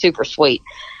super, super sweet,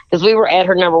 because we were at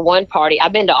her number one party.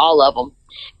 I've been to all of them.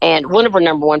 And one of her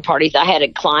number one parties, I had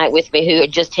a client with me who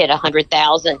had just hit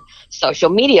 100,000 social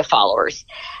media followers.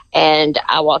 And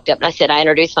I walked up and I said, I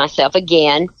introduced myself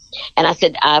again. And I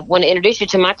said, I want to introduce you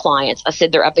to my clients. I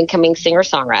said, they're up and coming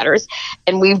singer-songwriters.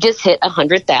 And we've just hit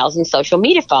 100,000 social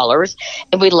media followers.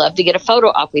 And we'd love to get a photo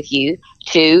op with you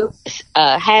to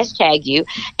hashtag you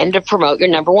and to promote your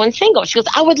number one single. She goes,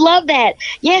 I would love that.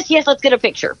 Yes, let's get a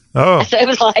picture. Oh. So it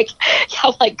was like, I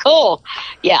was like, cool.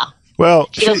 Yeah. Well,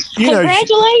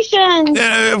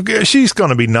 congratulations. She's going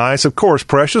to be nice, of course,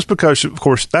 Precious, because, of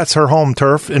course, that's her home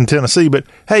turf in Tennessee. But,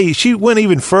 hey, she went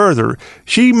even further.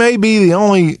 She may be the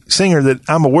only singer that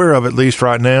I'm aware of, at least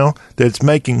right now, that's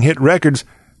making hit records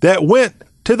that went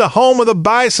to the home of the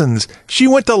Bisons. She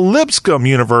went to Lipscomb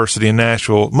University in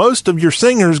Nashville. Most of your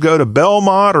singers go to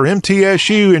Belmont or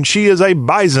MTSU, and she is a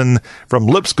Bison from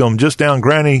Lipscomb, just down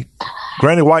Granny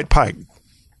White Pike.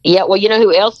 Yeah, well, you know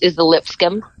who else is the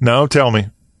Lipscomb? No, tell me.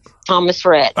 Thomas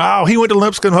Rhett. Oh, he went to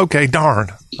Lipscomb? Okay, darn.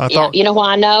 I thought. You know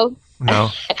why I know? No.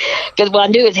 Because what I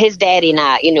knew is his daddy and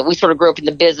I, we sort of grew up in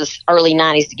the business early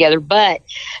 90s together. But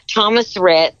Thomas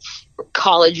Rhett's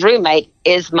college roommate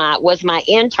was my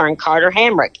intern, Carter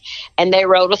Hamrick. And they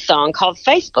wrote a song called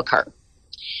Facebook Her.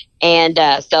 And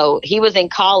so he was in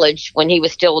college when he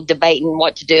was still debating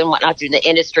what to do and what not to do in the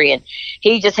industry. And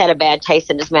he just had a bad taste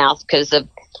in his mouth because of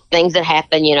things that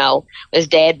happened, his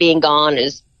dad being gone,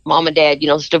 his mom and dad,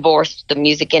 divorced the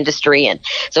music industry. And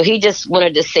so he just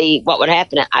wanted to see what would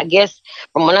happen. I guess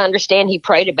from what I understand, he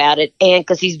prayed about it. And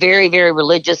because he's very, very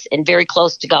religious and very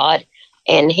close to God.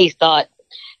 And he thought,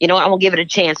 I'm going to give it a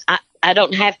chance. I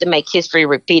don't have to make history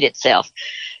repeat itself.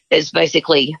 It's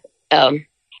basically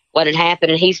what had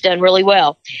happened. And he's done really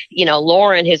well.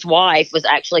 Lauren, his wife, was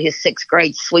actually his 6th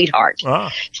grade sweetheart.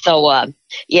 Ah. So, but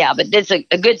it's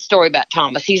a good story about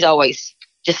Thomas. He's always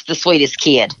just the sweetest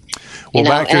kid. Well,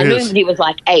 and I knew when he was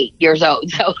like 8 years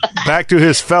old. So back to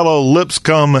his fellow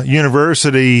Lipscomb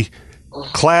University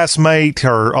classmate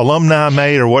or alumni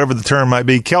mate or whatever the term might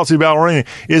be, Kelsea Ballerini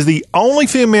is the only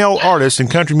female artist in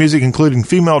country music, including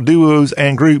female duos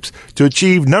and groups, to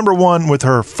achieve number one with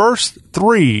her first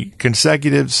 3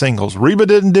 consecutive singles. Reba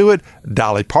didn't do it.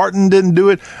 Dolly Parton didn't do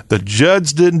it. The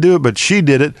Judds didn't do it, but she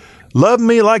did it. Love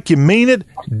Me Like You Mean It,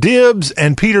 Dibs,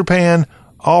 and Peter Pan,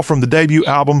 all from the debut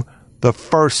album, The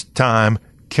First Time.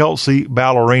 Kelsea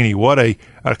Ballerini. What a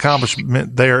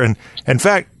accomplishment there. And in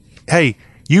fact, hey,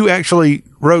 you actually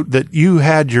wrote that you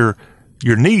had your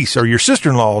niece or your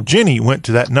sister-in-law, Jenny, went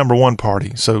to that number one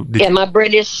party. So my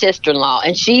British sister-in-law.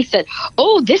 And she said,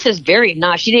 oh, this is very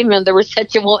nice. She didn't even know there was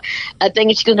such a thing.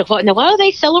 And she goes, now, why are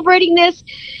they celebrating this?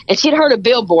 And she'd heard of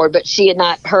Billboard, but she had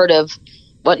not heard of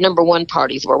what number one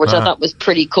parties were, which I thought was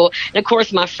pretty cool. And, of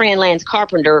course, my friend Lance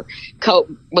Carpenter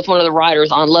was one of the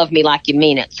writers on Love Me Like You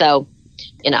Mean It. So,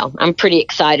 I'm pretty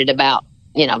excited about,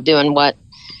 doing what,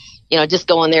 just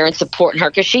going there and supporting her,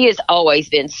 because she has always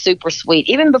been super sweet,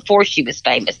 even before she was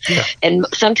famous. Yeah. And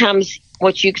sometimes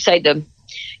what you say, the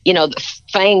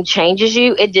fame changes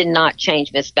you. It did not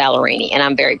change Miss Ballerini, and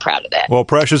I'm very proud of that. Well,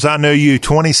 Precious, I know you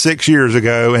 26 years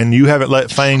ago, and you haven't let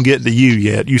fame get to you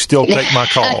yet. You still take my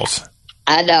calls.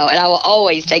 I know, and I will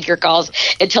always take your calls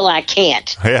until I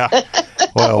can't. Yeah.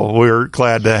 Well, we're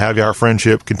glad to have our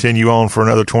friendship continue on for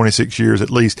another 26 years at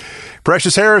least.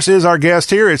 Precious Harris is our guest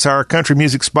here. It's our country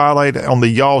music spotlight on the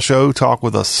Y'all Show, talk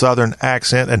with a Southern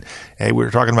accent. And hey,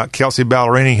 we're talking about Kelsea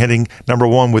Ballerini hitting number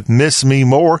one with Miss Me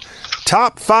More.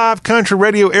 Top 5 country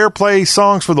radio airplay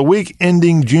songs for the week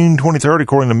ending June 23rd,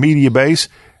 according to Mediabase.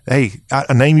 Hey,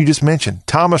 a name you just mentioned,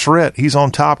 Thomas Rhett. He's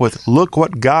on top with Look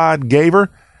What God Gave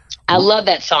Her. I love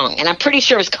that song, and I'm pretty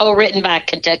sure it's co-written by a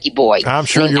Kentucky boy. I'm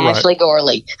sure you're right. Ashley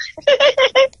Gorley.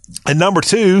 And number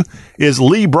 2 is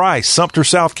Lee Brice, Sumter,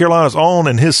 South Carolina's own,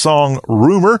 and his song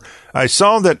Rumor, a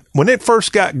song that when it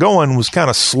first got going was kind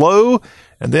of slow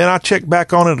And then I checked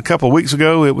back on it a couple of weeks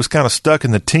ago. It was kind of stuck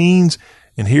in the teens,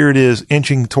 and here it is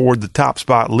inching toward the top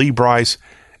spot, Lee Brice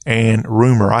and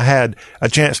Rumor. I had a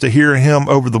chance to hear him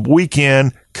over the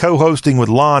weekend co-hosting with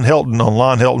Lon Helton on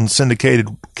Lon Helton's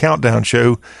syndicated countdown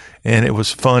show, and it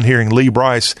was fun hearing Lee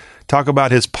Brice talk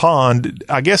about his pond.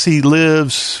 I guess he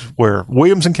lives where?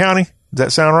 Williamson County? Does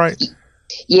that sound right?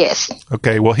 Yes.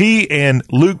 Okay, well, he and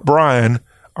Luke Bryan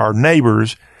are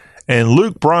neighbors, and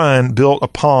Luke Bryan built a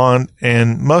pond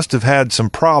and must have had some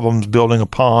problems building a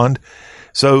pond.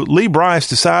 So Lee Brice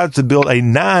decides to build a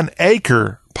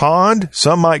 9-acre pond.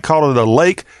 Some might call it a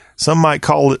lake. Some might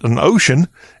call it an ocean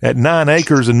at 9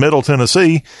 acres in Middle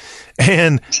Tennessee.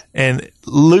 And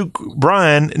Luke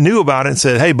Bryan knew about it and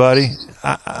said, hey, buddy,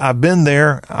 I've been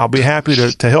there. I'll be happy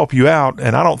to help you out.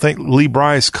 And I don't think Lee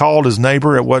Brice called his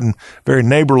neighbor. It wasn't very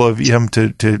neighborly of him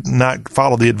to not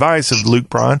follow the advice of Luke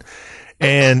Bryan.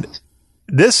 And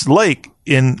this lake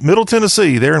in Middle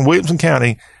Tennessee, there in Williamson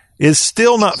County, is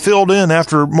still not filled in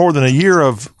after more than a year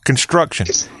of construction.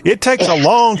 It takes a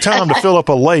long time to fill up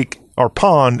a lake or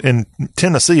pond in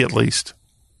Tennessee, at least.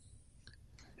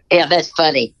 Yeah, that's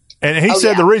funny. And he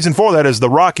said the reason for that is the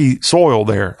rocky soil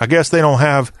there. I guess they don't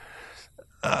have,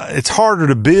 it's harder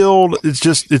to build. It's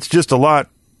just a lot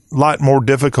more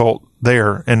difficult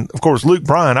there. And of course, Luke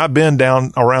Bryan, I've been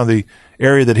down around the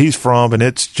area that he's from, and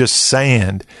it's just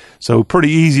sand. So pretty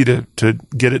easy to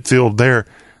get it filled there.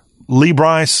 Lee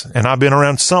Brice, and I've been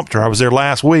around Sumter. I was there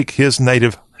last week, his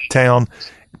native town.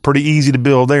 Pretty easy to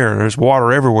build there. There's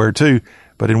water everywhere too.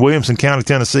 But in Williamson County,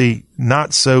 Tennessee,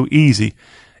 not so easy.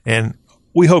 And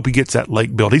we hope he gets that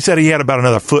lake built. He said he had about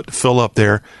another foot to fill up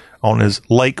there on his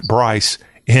Lake Brice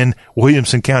in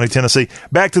Williamson County, Tennessee.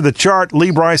 Back to the chart,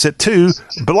 Lee Brice at 2.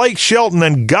 Blake Shelton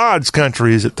and God's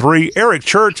Country is at 3. Eric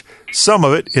Church, Some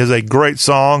of It is a great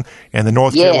song. And the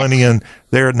North Carolinian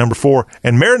there at number 4.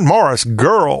 And Maren Morris,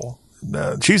 Girl.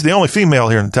 She's the only female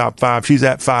here in the top 5. She's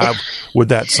at 5 with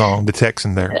that song, the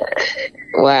Texan there.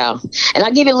 Wow. And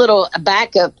I'll give you a little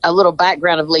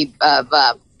background of Lee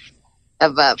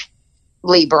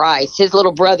Brice. His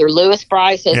little brother, Lewis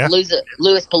Brice, has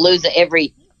Lewis Palooza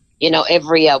every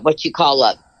what you call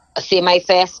a CMA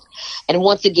Fest. And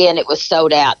once again, it was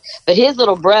sold out. But his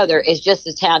little brother is just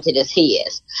as talented as he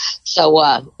is. So,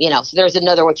 so there's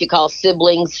another what you call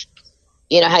siblings.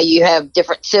 You know how you have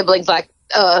different siblings, like,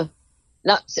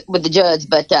 not with the Judds,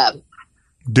 but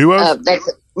duos? That's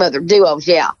mother duos,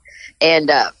 yeah.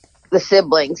 And the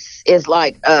siblings is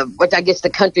like, which I guess the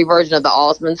country version of the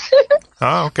Osmonds.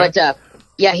 Oh, okay. But,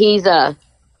 he's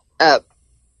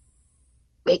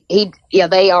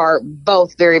they are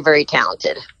both very, very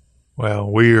talented. Well,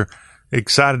 we're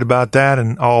excited about that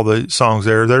and all the songs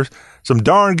there. There's some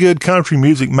darn good country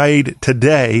music made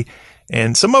today,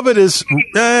 and some of it is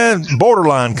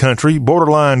borderline country,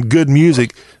 borderline good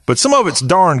music, but some of it's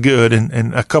darn good,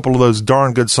 and a couple of those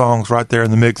darn good songs right there in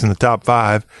the mix in the top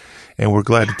 5. And we're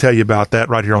glad to tell you about that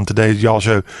right here on today's Y'all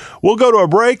Show. We'll go to a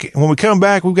break. When we come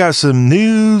back, we've got some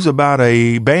news about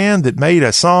a band that made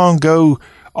a song go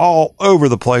all over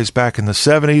the place back in the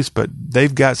 70s, but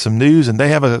they've got some news, and they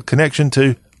have a connection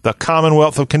to the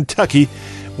Commonwealth of Kentucky.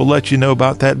 We'll let you know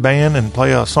about that band and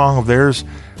play a song of theirs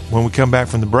when we come back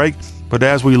from the break. But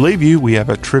as we leave you, we have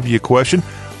a trivia question.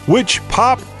 Which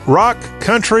pop, rock,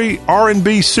 country,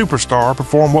 R&B superstar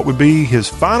performed what would be his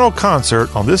final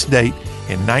concert on this date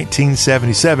in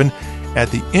 1977 at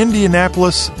the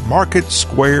Indianapolis Market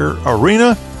Square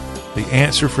Arena? The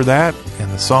answer for that and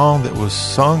the song that was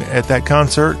sung at that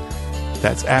concert,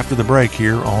 that's after the break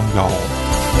here on Y'all.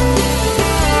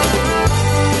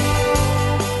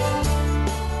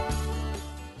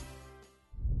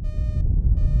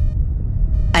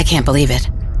 I can't believe it.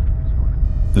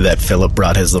 That Philip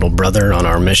brought his little brother on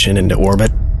our mission into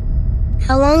orbit.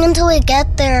 How long until we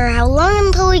get there? How long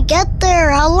until we get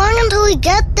there? How long until we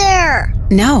get there?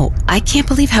 No, I can't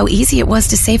believe how easy it was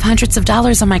to save hundreds of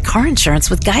dollars on my car insurance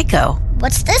with Geico.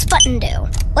 What's this button do?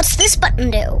 What's this button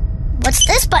do? What's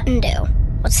this button do?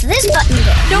 What's this button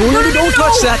do? Don't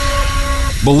touch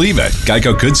that! Believe it,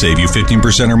 Geico could save you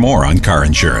 15% or more on car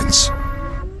insurance.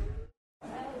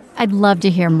 I'd love to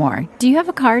hear more. Do you have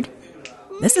a card?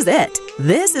 This is it.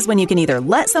 This is when you can either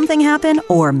let something happen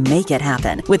or make it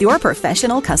happen with your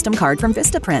professional custom card from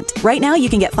Vistaprint. Right now, you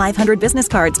can get 500 business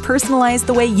cards personalized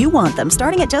the way you want them,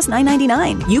 starting at just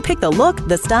 $9.99. You pick the look,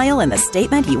 the style, and the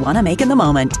statement you want to make in the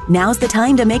moment. Now's the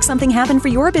time to make something happen for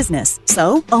your business.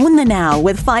 So, own the now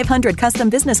with 500 custom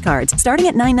business cards, starting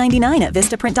at $9.99 at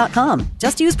Vistaprint.com.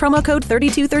 Just use promo code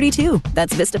 3232.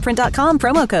 That's Vistaprint.com,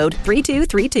 promo code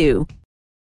 3232.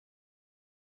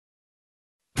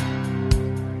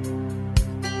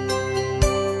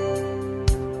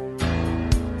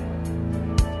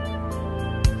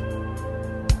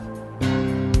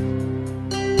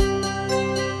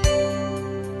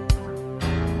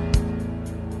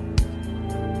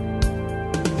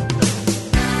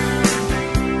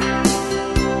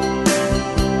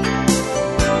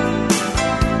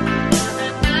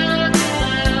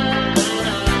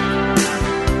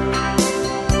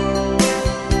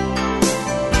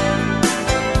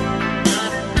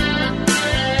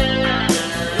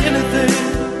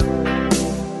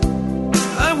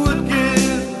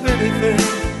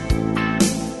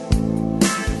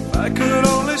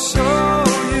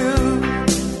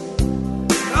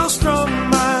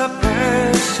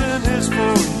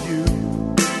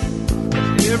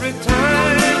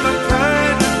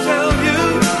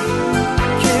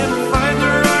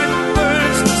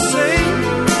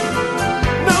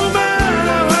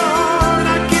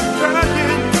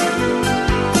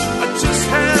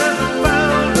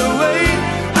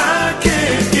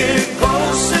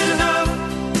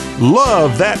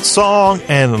 Love that song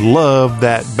and love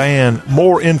that band.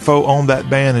 More info on that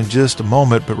band in just a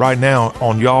moment. But right now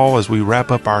on Y'all, as we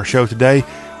wrap up our show today,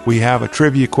 we have a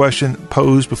trivia question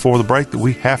posed before the break that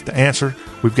we have to answer.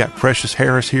 We've got Precious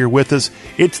Harris here with us.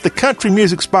 It's the Country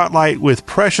Music Spotlight with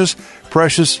Precious.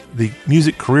 Precious, the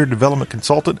music career development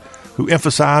consultant who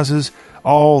emphasizes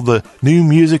all the new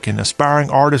music and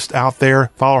aspiring artists out there.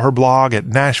 Follow her blog at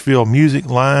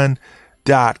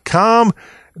NashvilleMusicLine.com.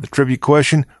 The trivia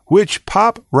question, which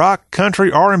pop, rock,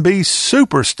 country, R&B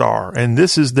superstar, and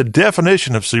this is the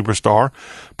definition of superstar,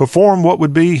 performed what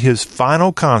would be his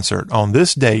final concert on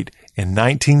this date in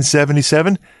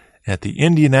 1977 at the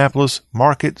Indianapolis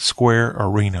Market Square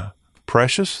Arena?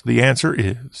 Precious, the answer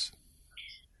is...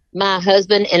 My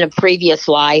husband in a previous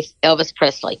life, Elvis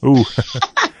Presley. Ooh,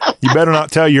 you better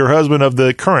not tell your husband of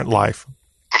the current life.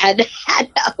 I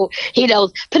know. He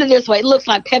knows. Put it this way. It looks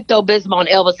like Pepto-Bismol and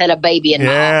Elvis had a baby in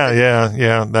my office.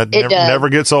 Yeah. That never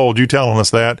gets old. You telling us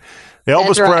that.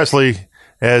 Elvis Presley,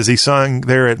 as he sung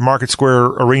there at Market Square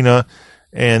Arena,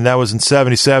 and that was in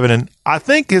 77. And I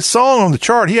think his song on the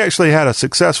chart, he actually had a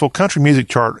successful country music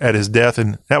chart at his death,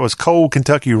 and that was Cold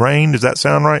Kentucky Rain. Does that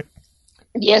sound right?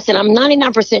 Yes, and I'm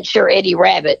 99% sure Eddie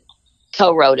Rabbitt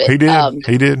co-wrote it. He did.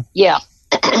 He did. Yeah.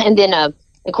 And then, of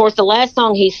course, the last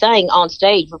song he sang on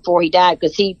stage before he died,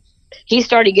 because he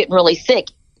started getting really sick,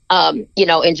 in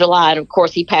July. And, of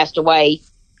course, he passed away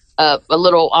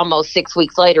almost 6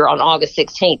 weeks later on August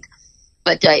 16th.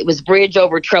 But it was Bridge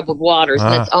Over Troubled Waters.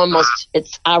 And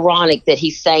it's ironic that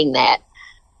he sang that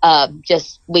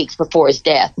just weeks before his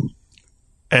death.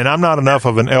 And I'm not enough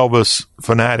of an Elvis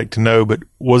fanatic to know, but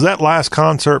was that last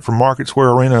concert from Market Square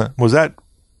Arena, was that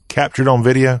captured on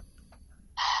video?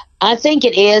 I think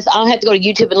it is. I'll have to go to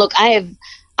YouTube and look. I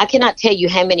cannot tell you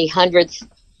how many hundreds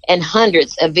and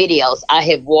hundreds of videos I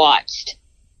have watched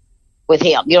with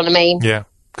him. You know what I mean? Yeah,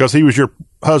 because he was your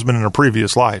husband in a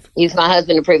previous life. He was my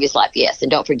husband in a previous life, yes, and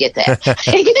don't forget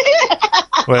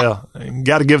that. Well,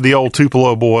 got to give the old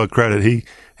Tupelo boy credit.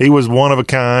 He was one of a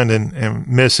kind and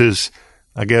misses,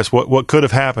 I guess, what could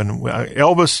have happened.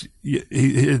 Elvis,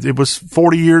 it was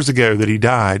 40 years ago that he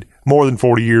died, more than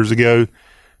 40 years ago.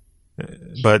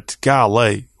 But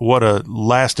golly, what a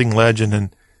lasting legend!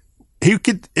 And he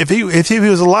could, if he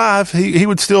was alive, he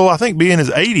would still, I think, be in his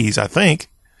 80s. I think.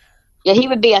 Yeah, he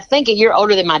would be. I think a year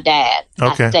older than my dad.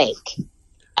 Okay.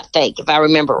 I think if I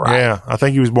remember right. Yeah, I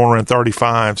think he was born around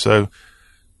 35, so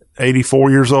 84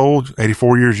 years old,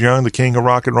 84 years young, the king of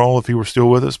rock and roll. If he were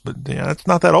still with us, but yeah, that's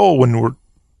not that old when we're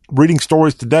reading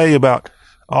stories today about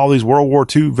all these World War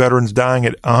II veterans dying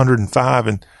at 105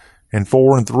 and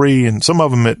 4 and 3, and some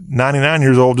of them at 99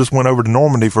 years old just went over to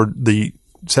Normandy for the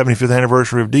 75th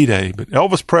anniversary of D-Day. But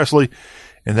Elvis Presley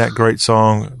and that great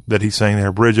song that he sang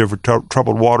there, Bridge Over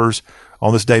Troubled Waters,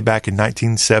 on this day back in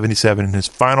 1977 in his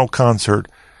final concert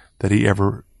that he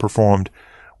ever performed.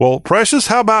 Well, Precious,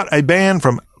 how about a band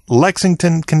from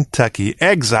Lexington, Kentucky,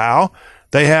 Exile?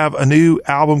 They have a new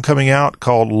album coming out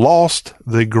called Lost,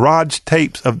 the garage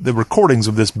tapes of the recordings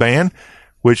of this band,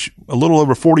 which a little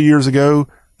over 40 years ago,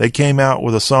 they came out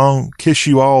with a song, Kiss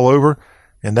You All Over,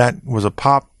 and that was a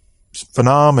pop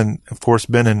phenom, and of course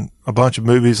been in a bunch of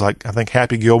movies, like I think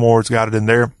Happy Gilmore's got it in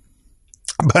there.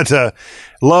 But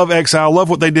love Exile, love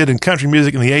what they did in country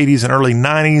music in the 80s and early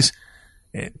 90s.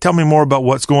 Tell me more about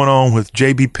what's going on with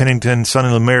J.B. Pennington, Sonny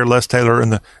Lemire, Les Taylor,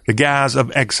 and the guys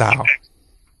of Exile.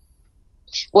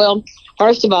 Well,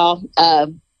 first of all, I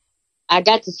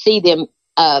got to see them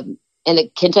in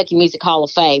the Kentucky Music Hall of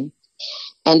Fame.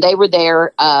 And they were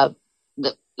there. The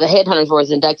Headhunters was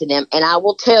inducted them. And I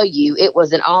will tell you, it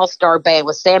was an all-star band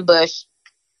with Sam Bush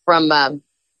from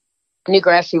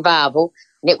Newgrass Revival.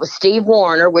 And it was Steve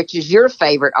Wariner, which is your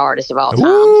favorite artist of all time.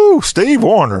 Ooh, Steve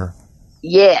Wariner.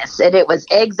 Yes. And it was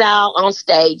Exile on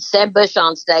stage, Sam Bush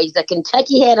on stage, the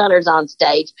Kentucky Headhunters on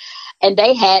stage. And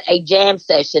they had a jam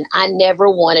session. I never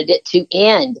wanted it to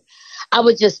end. I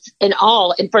was just in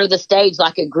awe in front of the stage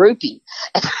like a groupie.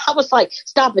 And I was like,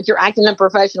 stop it, you're acting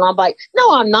unprofessional. I'm like,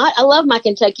 no, I'm not. I love my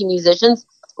Kentucky musicians,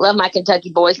 love my Kentucky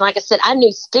boys. And like I said, I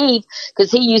knew Steve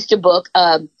because he used to book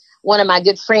one of my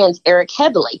good friends, Eric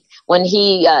Heatherly, when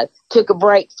he took a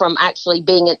break from actually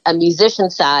being a musician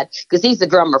side, because he's the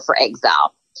drummer for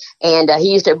Exile. And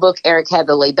he used to book Eric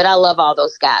Heatherly. But I love all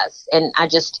those guys. And I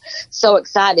just so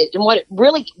excited. And what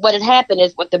had happened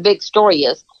is, what the big story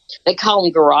is, they call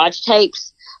them garage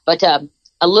tapes, but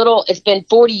it's been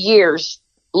 40 years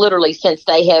literally since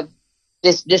they have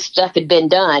this stuff had been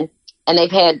done, and they've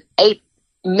had 8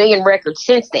 million records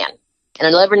since then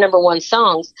and 11 number one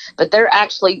songs, but they're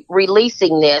actually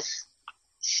releasing this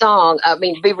song,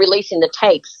 releasing the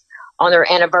tapes on their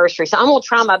anniversary. So I'm going to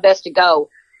try my best to go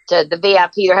the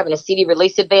VIP. They're having a CD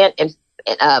release event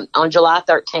on July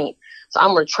 13th. So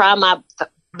I'm going to try my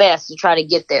best to try to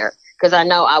get there because I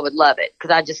know I would love it because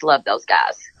I just love those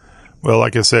guys. Well,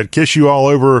 like I said, Kiss You All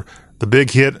Over, the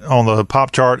big hit on the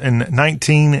pop chart in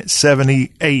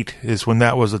 1978 is when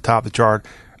that was atop the chart.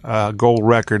 Gold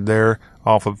record there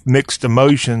off of Mixed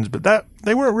Emotions. But that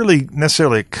they weren't really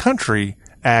necessarily a country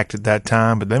act at that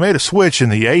time, but they made a switch in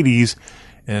the 80s,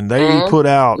 and they put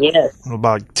out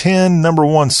about 10 number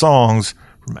one songs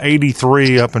from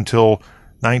 83 up until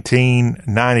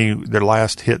 1990, their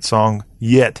last hit song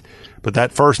yet. But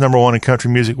that first number one in country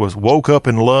music was Woke Up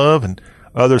in Love, and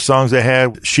other songs they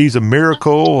had, She's a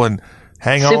Miracle and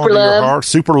Hang On to Your Heart,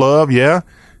 Super Love, yeah.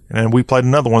 And we played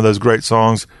another one of those great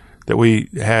songs that we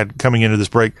had coming into this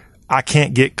break, I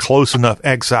Can't Get Close Enough,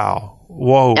 Exile.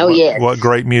 Whoa, what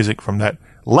great music from that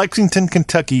Lexington,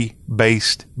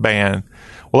 Kentucky-based band.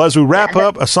 Well, as we wrap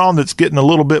up, a song that's getting a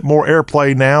little bit more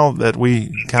airplay now that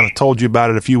we kind of told you about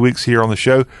it a few weeks here on the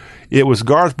show, it was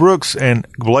Garth Brooks and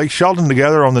Blake Shelton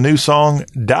together on the new song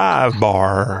Dive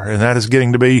Bar, and that is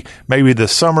getting to be maybe the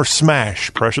summer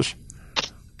smash, Precious.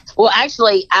 Well,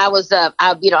 actually, I'm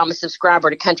a subscriber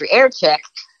to Country Air Check,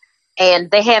 and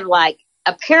they had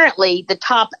apparently the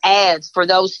top ads for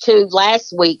those two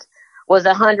last week was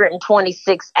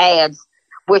 126 ads,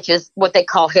 which is what they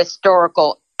call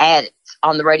historical ads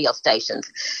on the radio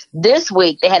stations. This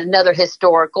week, they had another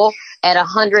historical at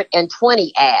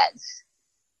 120 ads.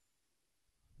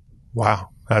 Wow,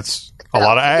 that's a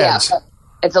lot of ads. Yeah,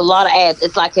 it's a lot of ads.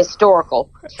 It's like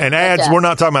historical. And ads, we're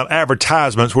not talking about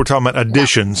advertisements. We're talking about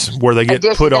additions where they get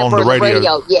put on the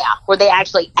radio. Yeah, where they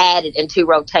actually add it into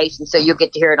rotation so you'll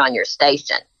get to hear it on your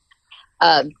station.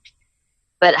 But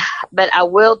I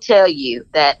will tell you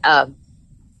that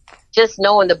just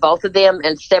knowing the both of them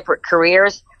in separate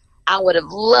careers, I would have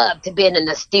loved to have been in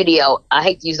the studio. I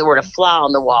hate to use the word a fly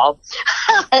on the wall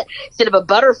instead of a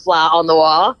butterfly on the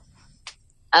wall.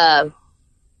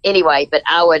 Anyway, but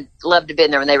I would love to have been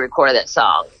there when they recorded that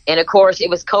song. And, of course, it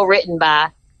was co-written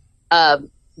by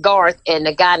Garth and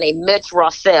a guy named Mitch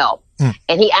Rossell.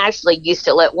 And he actually used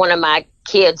to let one of my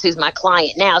kids, who's my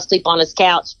client now, sleep on his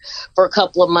couch for a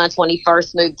couple of months when he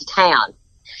first moved to town.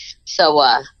 So,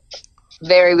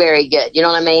 very, very good. You know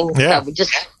what I mean? Yeah. So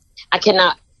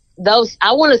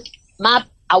I want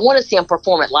to see him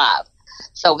perform it live.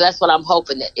 So that's what I'm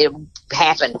hoping that it'll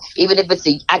happen. Even if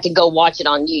I could go watch it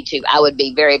on YouTube, I would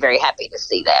be very, very happy to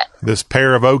see that. This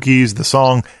pair of Okies, the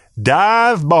song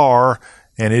Dive Bar,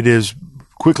 and it is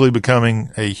quickly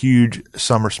becoming a huge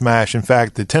summer smash. In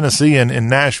fact, the Tennessean in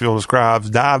Nashville describes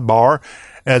Dive Bar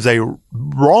as a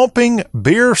romping,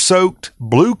 beer-soaked,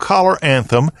 blue-collar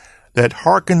anthem that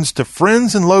harkens to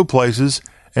friends in low places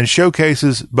and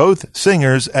showcases both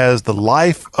singers as the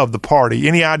life of the party.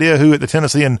 Any idea who at the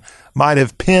Tennessean might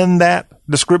have penned that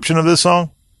description of this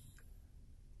song?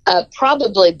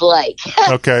 Probably Blake.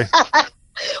 Okay.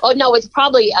 Oh, no, it's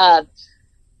probably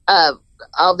the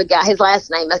guy, his last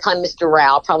name, I call him Mr.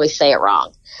 Rao. I'll probably say it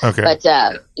wrong. Okay. But,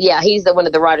 he's one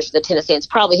of the writers for the Tennessean. It's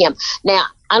probably him. Now,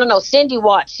 I don't know, Cindy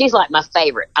Watts, she's like my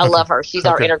favorite. I love her. She's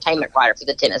our entertainment writer for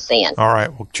the Tennessean. All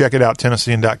right. Well, check it out,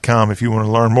 Tennessean.com, if you want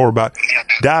to learn more about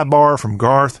Dive Bar from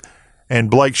Garth and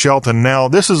Blake Shelton. Now,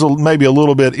 this is maybe a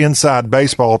little bit inside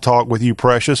baseball talk with you,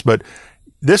 Precious, but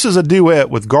this is a duet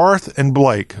with Garth and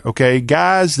Blake, okay?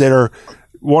 Guys that are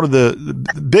one of the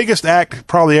biggest act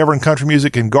probably ever in country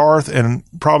music, and Garth, and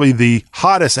probably the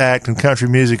hottest act in country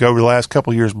music over the last couple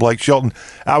of years, Blake Shelton.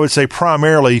 I would say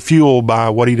primarily fueled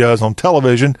by what he does on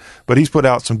television, but he's put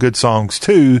out some good songs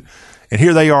too. And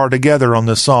here they are together on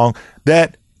this song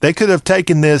that they could have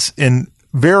taken this in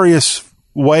various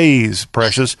ways,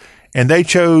 Precious, and they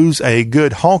chose a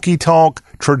good honky-tonk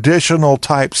traditional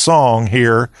type song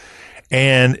here.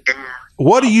 And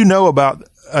what do you know about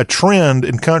a trend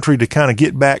in country to kind of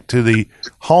get back to the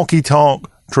honky-tonk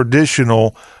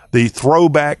traditional, the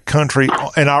throwback country?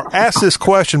 And I'll ask this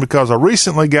question because I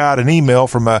recently got an email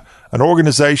from an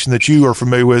organization that you are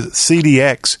familiar with,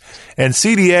 CDX, and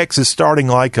CDX is starting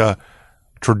like a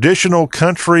traditional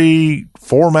country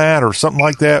format or something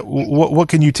like that. What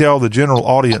can you tell the general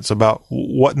audience about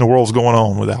what in the world's going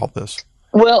on with all this?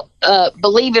 Well,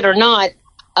 believe it or not,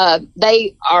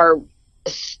 they are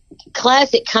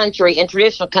classic country and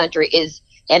traditional country is,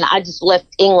 and I just left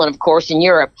England, of course, in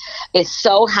Europe, is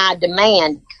so high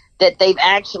demand that they've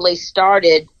actually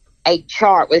started a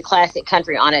chart with classic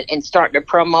country on it and starting to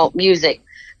promote music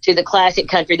to the classic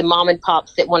country, the mom and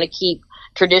pops that want to keep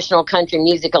traditional country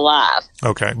music alive.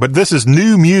 Okay, but this is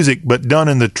new music, but done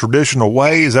in the traditional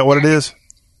way. Is that what it is?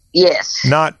 Yes.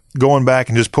 Not going back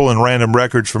and just pulling random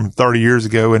records from 30 years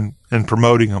ago and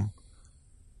promoting them.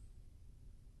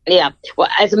 Yeah. Well,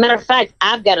 as a matter of fact,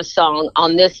 I've got a song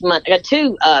on this month. I got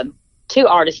two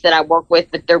artists that I work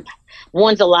with, but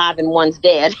one's alive and one's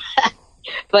dead.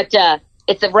 But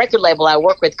it's a record label I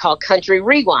work with called Country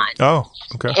Rewind. Oh,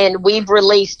 okay. And we've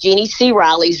released Jeannie C.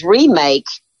 Riley's remake.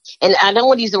 And I don't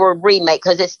want to use the word remake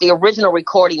because it's the original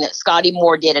recording that Scotty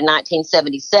Moore did in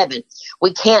 1977.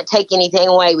 We can't take anything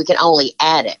away. We can only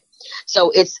add it.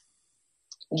 So it's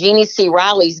Jeannie C.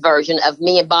 Riley's version of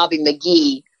Me and Bobby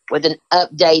McGee with an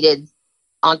updated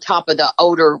on top of the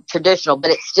older traditional,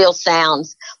 but it still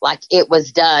sounds like it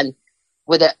was done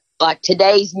with like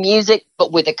today's music,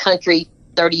 but with a country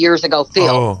 30 years ago feel.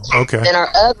 Oh, okay. And our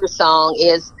other song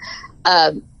is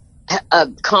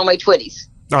Conway Twitty's.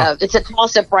 Oh. It's a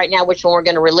toss-up right now which one we're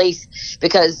going to release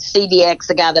because CDX,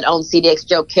 the guy that owns CDX,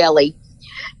 Joe Kelly,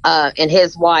 and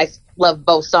his wife love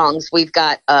both songs. We've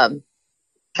got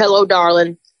Hello,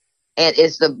 Darling, and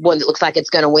is the one that looks like it's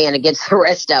going to win against the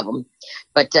rest of them.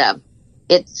 But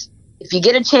it's if you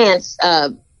get a chance,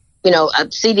 CDX.com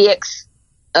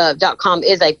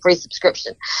is a free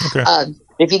subscription. Okay.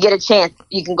 If you get a chance,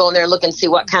 you can go in there and look and see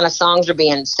what kind of songs are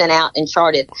being sent out and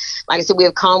charted. Like I said, we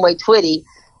have Conway Twitty,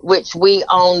 which we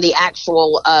own the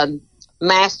actual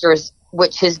masters,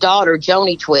 which his daughter,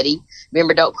 Joni Twitty,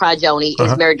 remember Don't Cry Joni,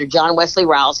 is married to John Wesley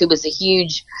Riles, who was a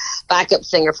huge backup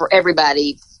singer for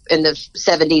everybody in the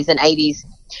 70s and 80s.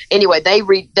 Anyway,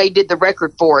 they did the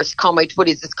record for us, Conway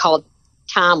Twitty's. It's called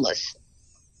Timeless.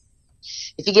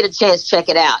 If you get a chance, check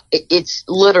it out. It's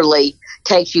literally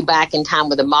takes you back in time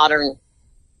with the modern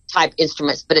type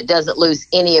instruments, but it doesn't lose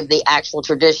any of the actual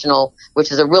traditional,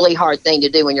 which is a really hard thing to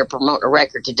do when you're promoting a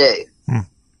record to do.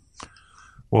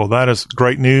 Well, that is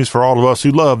great news for all of us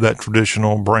who love that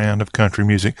traditional brand of country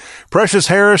music. Precious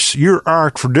Harris, you're our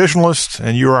traditionalist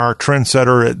and you're our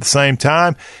trendsetter at the same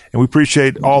time. And we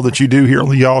appreciate all that you do here on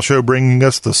the Y'all Show, bringing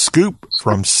us the scoop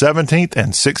from 17th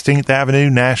and 16th Avenue,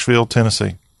 Nashville,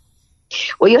 Tennessee.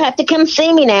 Well, you have to come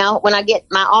see me now when I get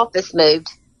my office moved.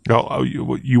 Oh,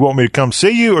 you want me to come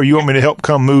see you or you want me to help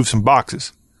come move some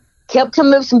boxes? Help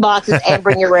come move some boxes and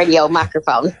bring your radio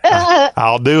microphone.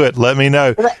 I'll do it. Let me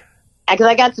know. Because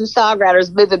I got some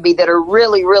songwriters moving me that are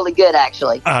really, really good,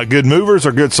 actually. Good movers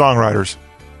or good songwriters?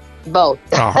 Both.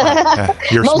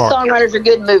 You're Most smart. songwriters are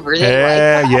good movers.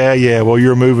 Anyway. Yeah. Well,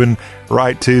 you're moving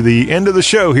right to the end of the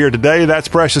show here today. That's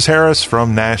Precious Harris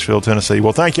from Nashville, Tennessee.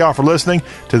 Well, thank y'all for listening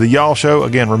to the Y'all Show.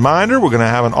 Again, reminder, we're going to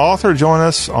have an author join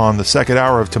us on the second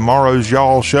hour of tomorrow's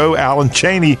Y'all Show. Alan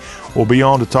Cheney will be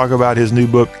on to talk about his new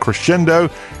book, Crescendo,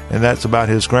 and that's about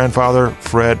his grandfather,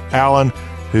 Fred Allen,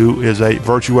 who is a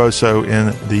virtuoso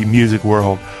in the music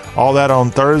world. All that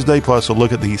on Thursday, plus a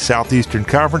look at the Southeastern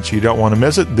Conference. You don't want to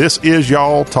miss it. This is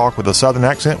Y'all Talk with a Southern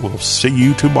Accent. We'll see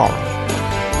you tomorrow.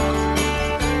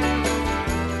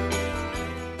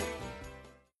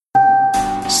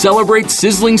 Celebrate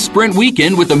Sizzling Sprint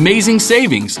Weekend with amazing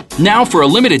savings. Now, for a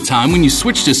limited time, when you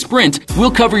switch to Sprint, we'll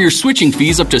cover your switching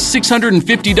fees up to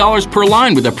 $650 per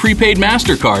line with a prepaid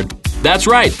MasterCard. That's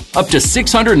right, up to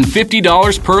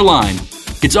 $650 per line.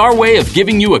 It's our way of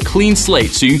giving you a clean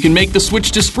slate so you can make the switch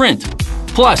to Sprint.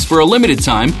 Plus, for a limited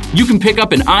time, you can pick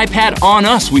up an iPad on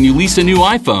us when you lease a new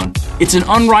iPhone. It's an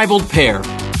unrivaled pair.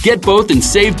 Get both and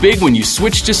save big when you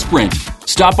switch to Sprint.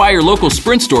 Stop by your local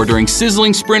Sprint store during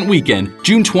Sizzling Sprint Weekend,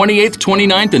 June 28th,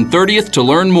 29th, and 30th to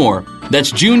learn more.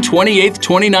 That's June 28th,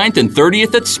 29th, and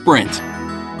 30th at Sprint.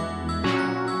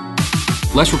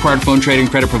 Less required phone trading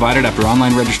credit provided after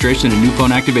online registration and new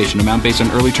phone activation. Amount based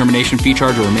on early termination fee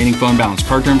charge or remaining phone balance.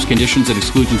 Card terms, conditions, and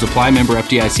exclusions apply. Member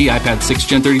FDIC. iPad 6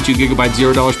 Gen 32 GB,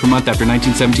 $0 per month after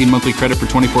 1917 monthly credit for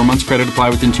 24 months. Credit apply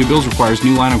within 2 bills. Requires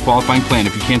new line on qualifying plan.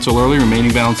 If you cancel early,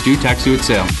 remaining balance due. Tax due at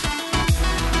sale.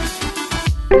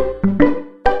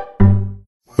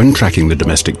 When tracking the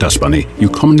domestic dust bunny, you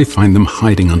commonly find them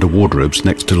hiding under wardrobes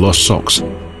next to lost socks.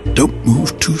 Don't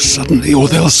move too suddenly or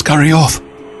they'll scurry off.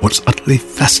 What's utterly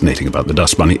fascinating about the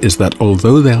dust bunny is that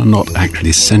although they are not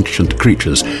actually sentient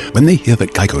creatures, when they hear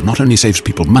that Geico not only saves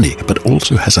people money, but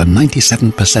also has a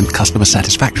 97% customer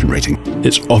satisfaction rating,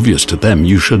 it's obvious to them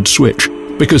you should switch.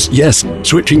 Because yes,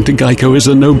 switching to Geico is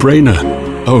a no-brainer.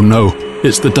 Oh no,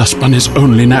 it's the dust bunny's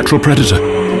only natural predator.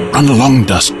 Run along,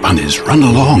 dust bunnies, run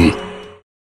along.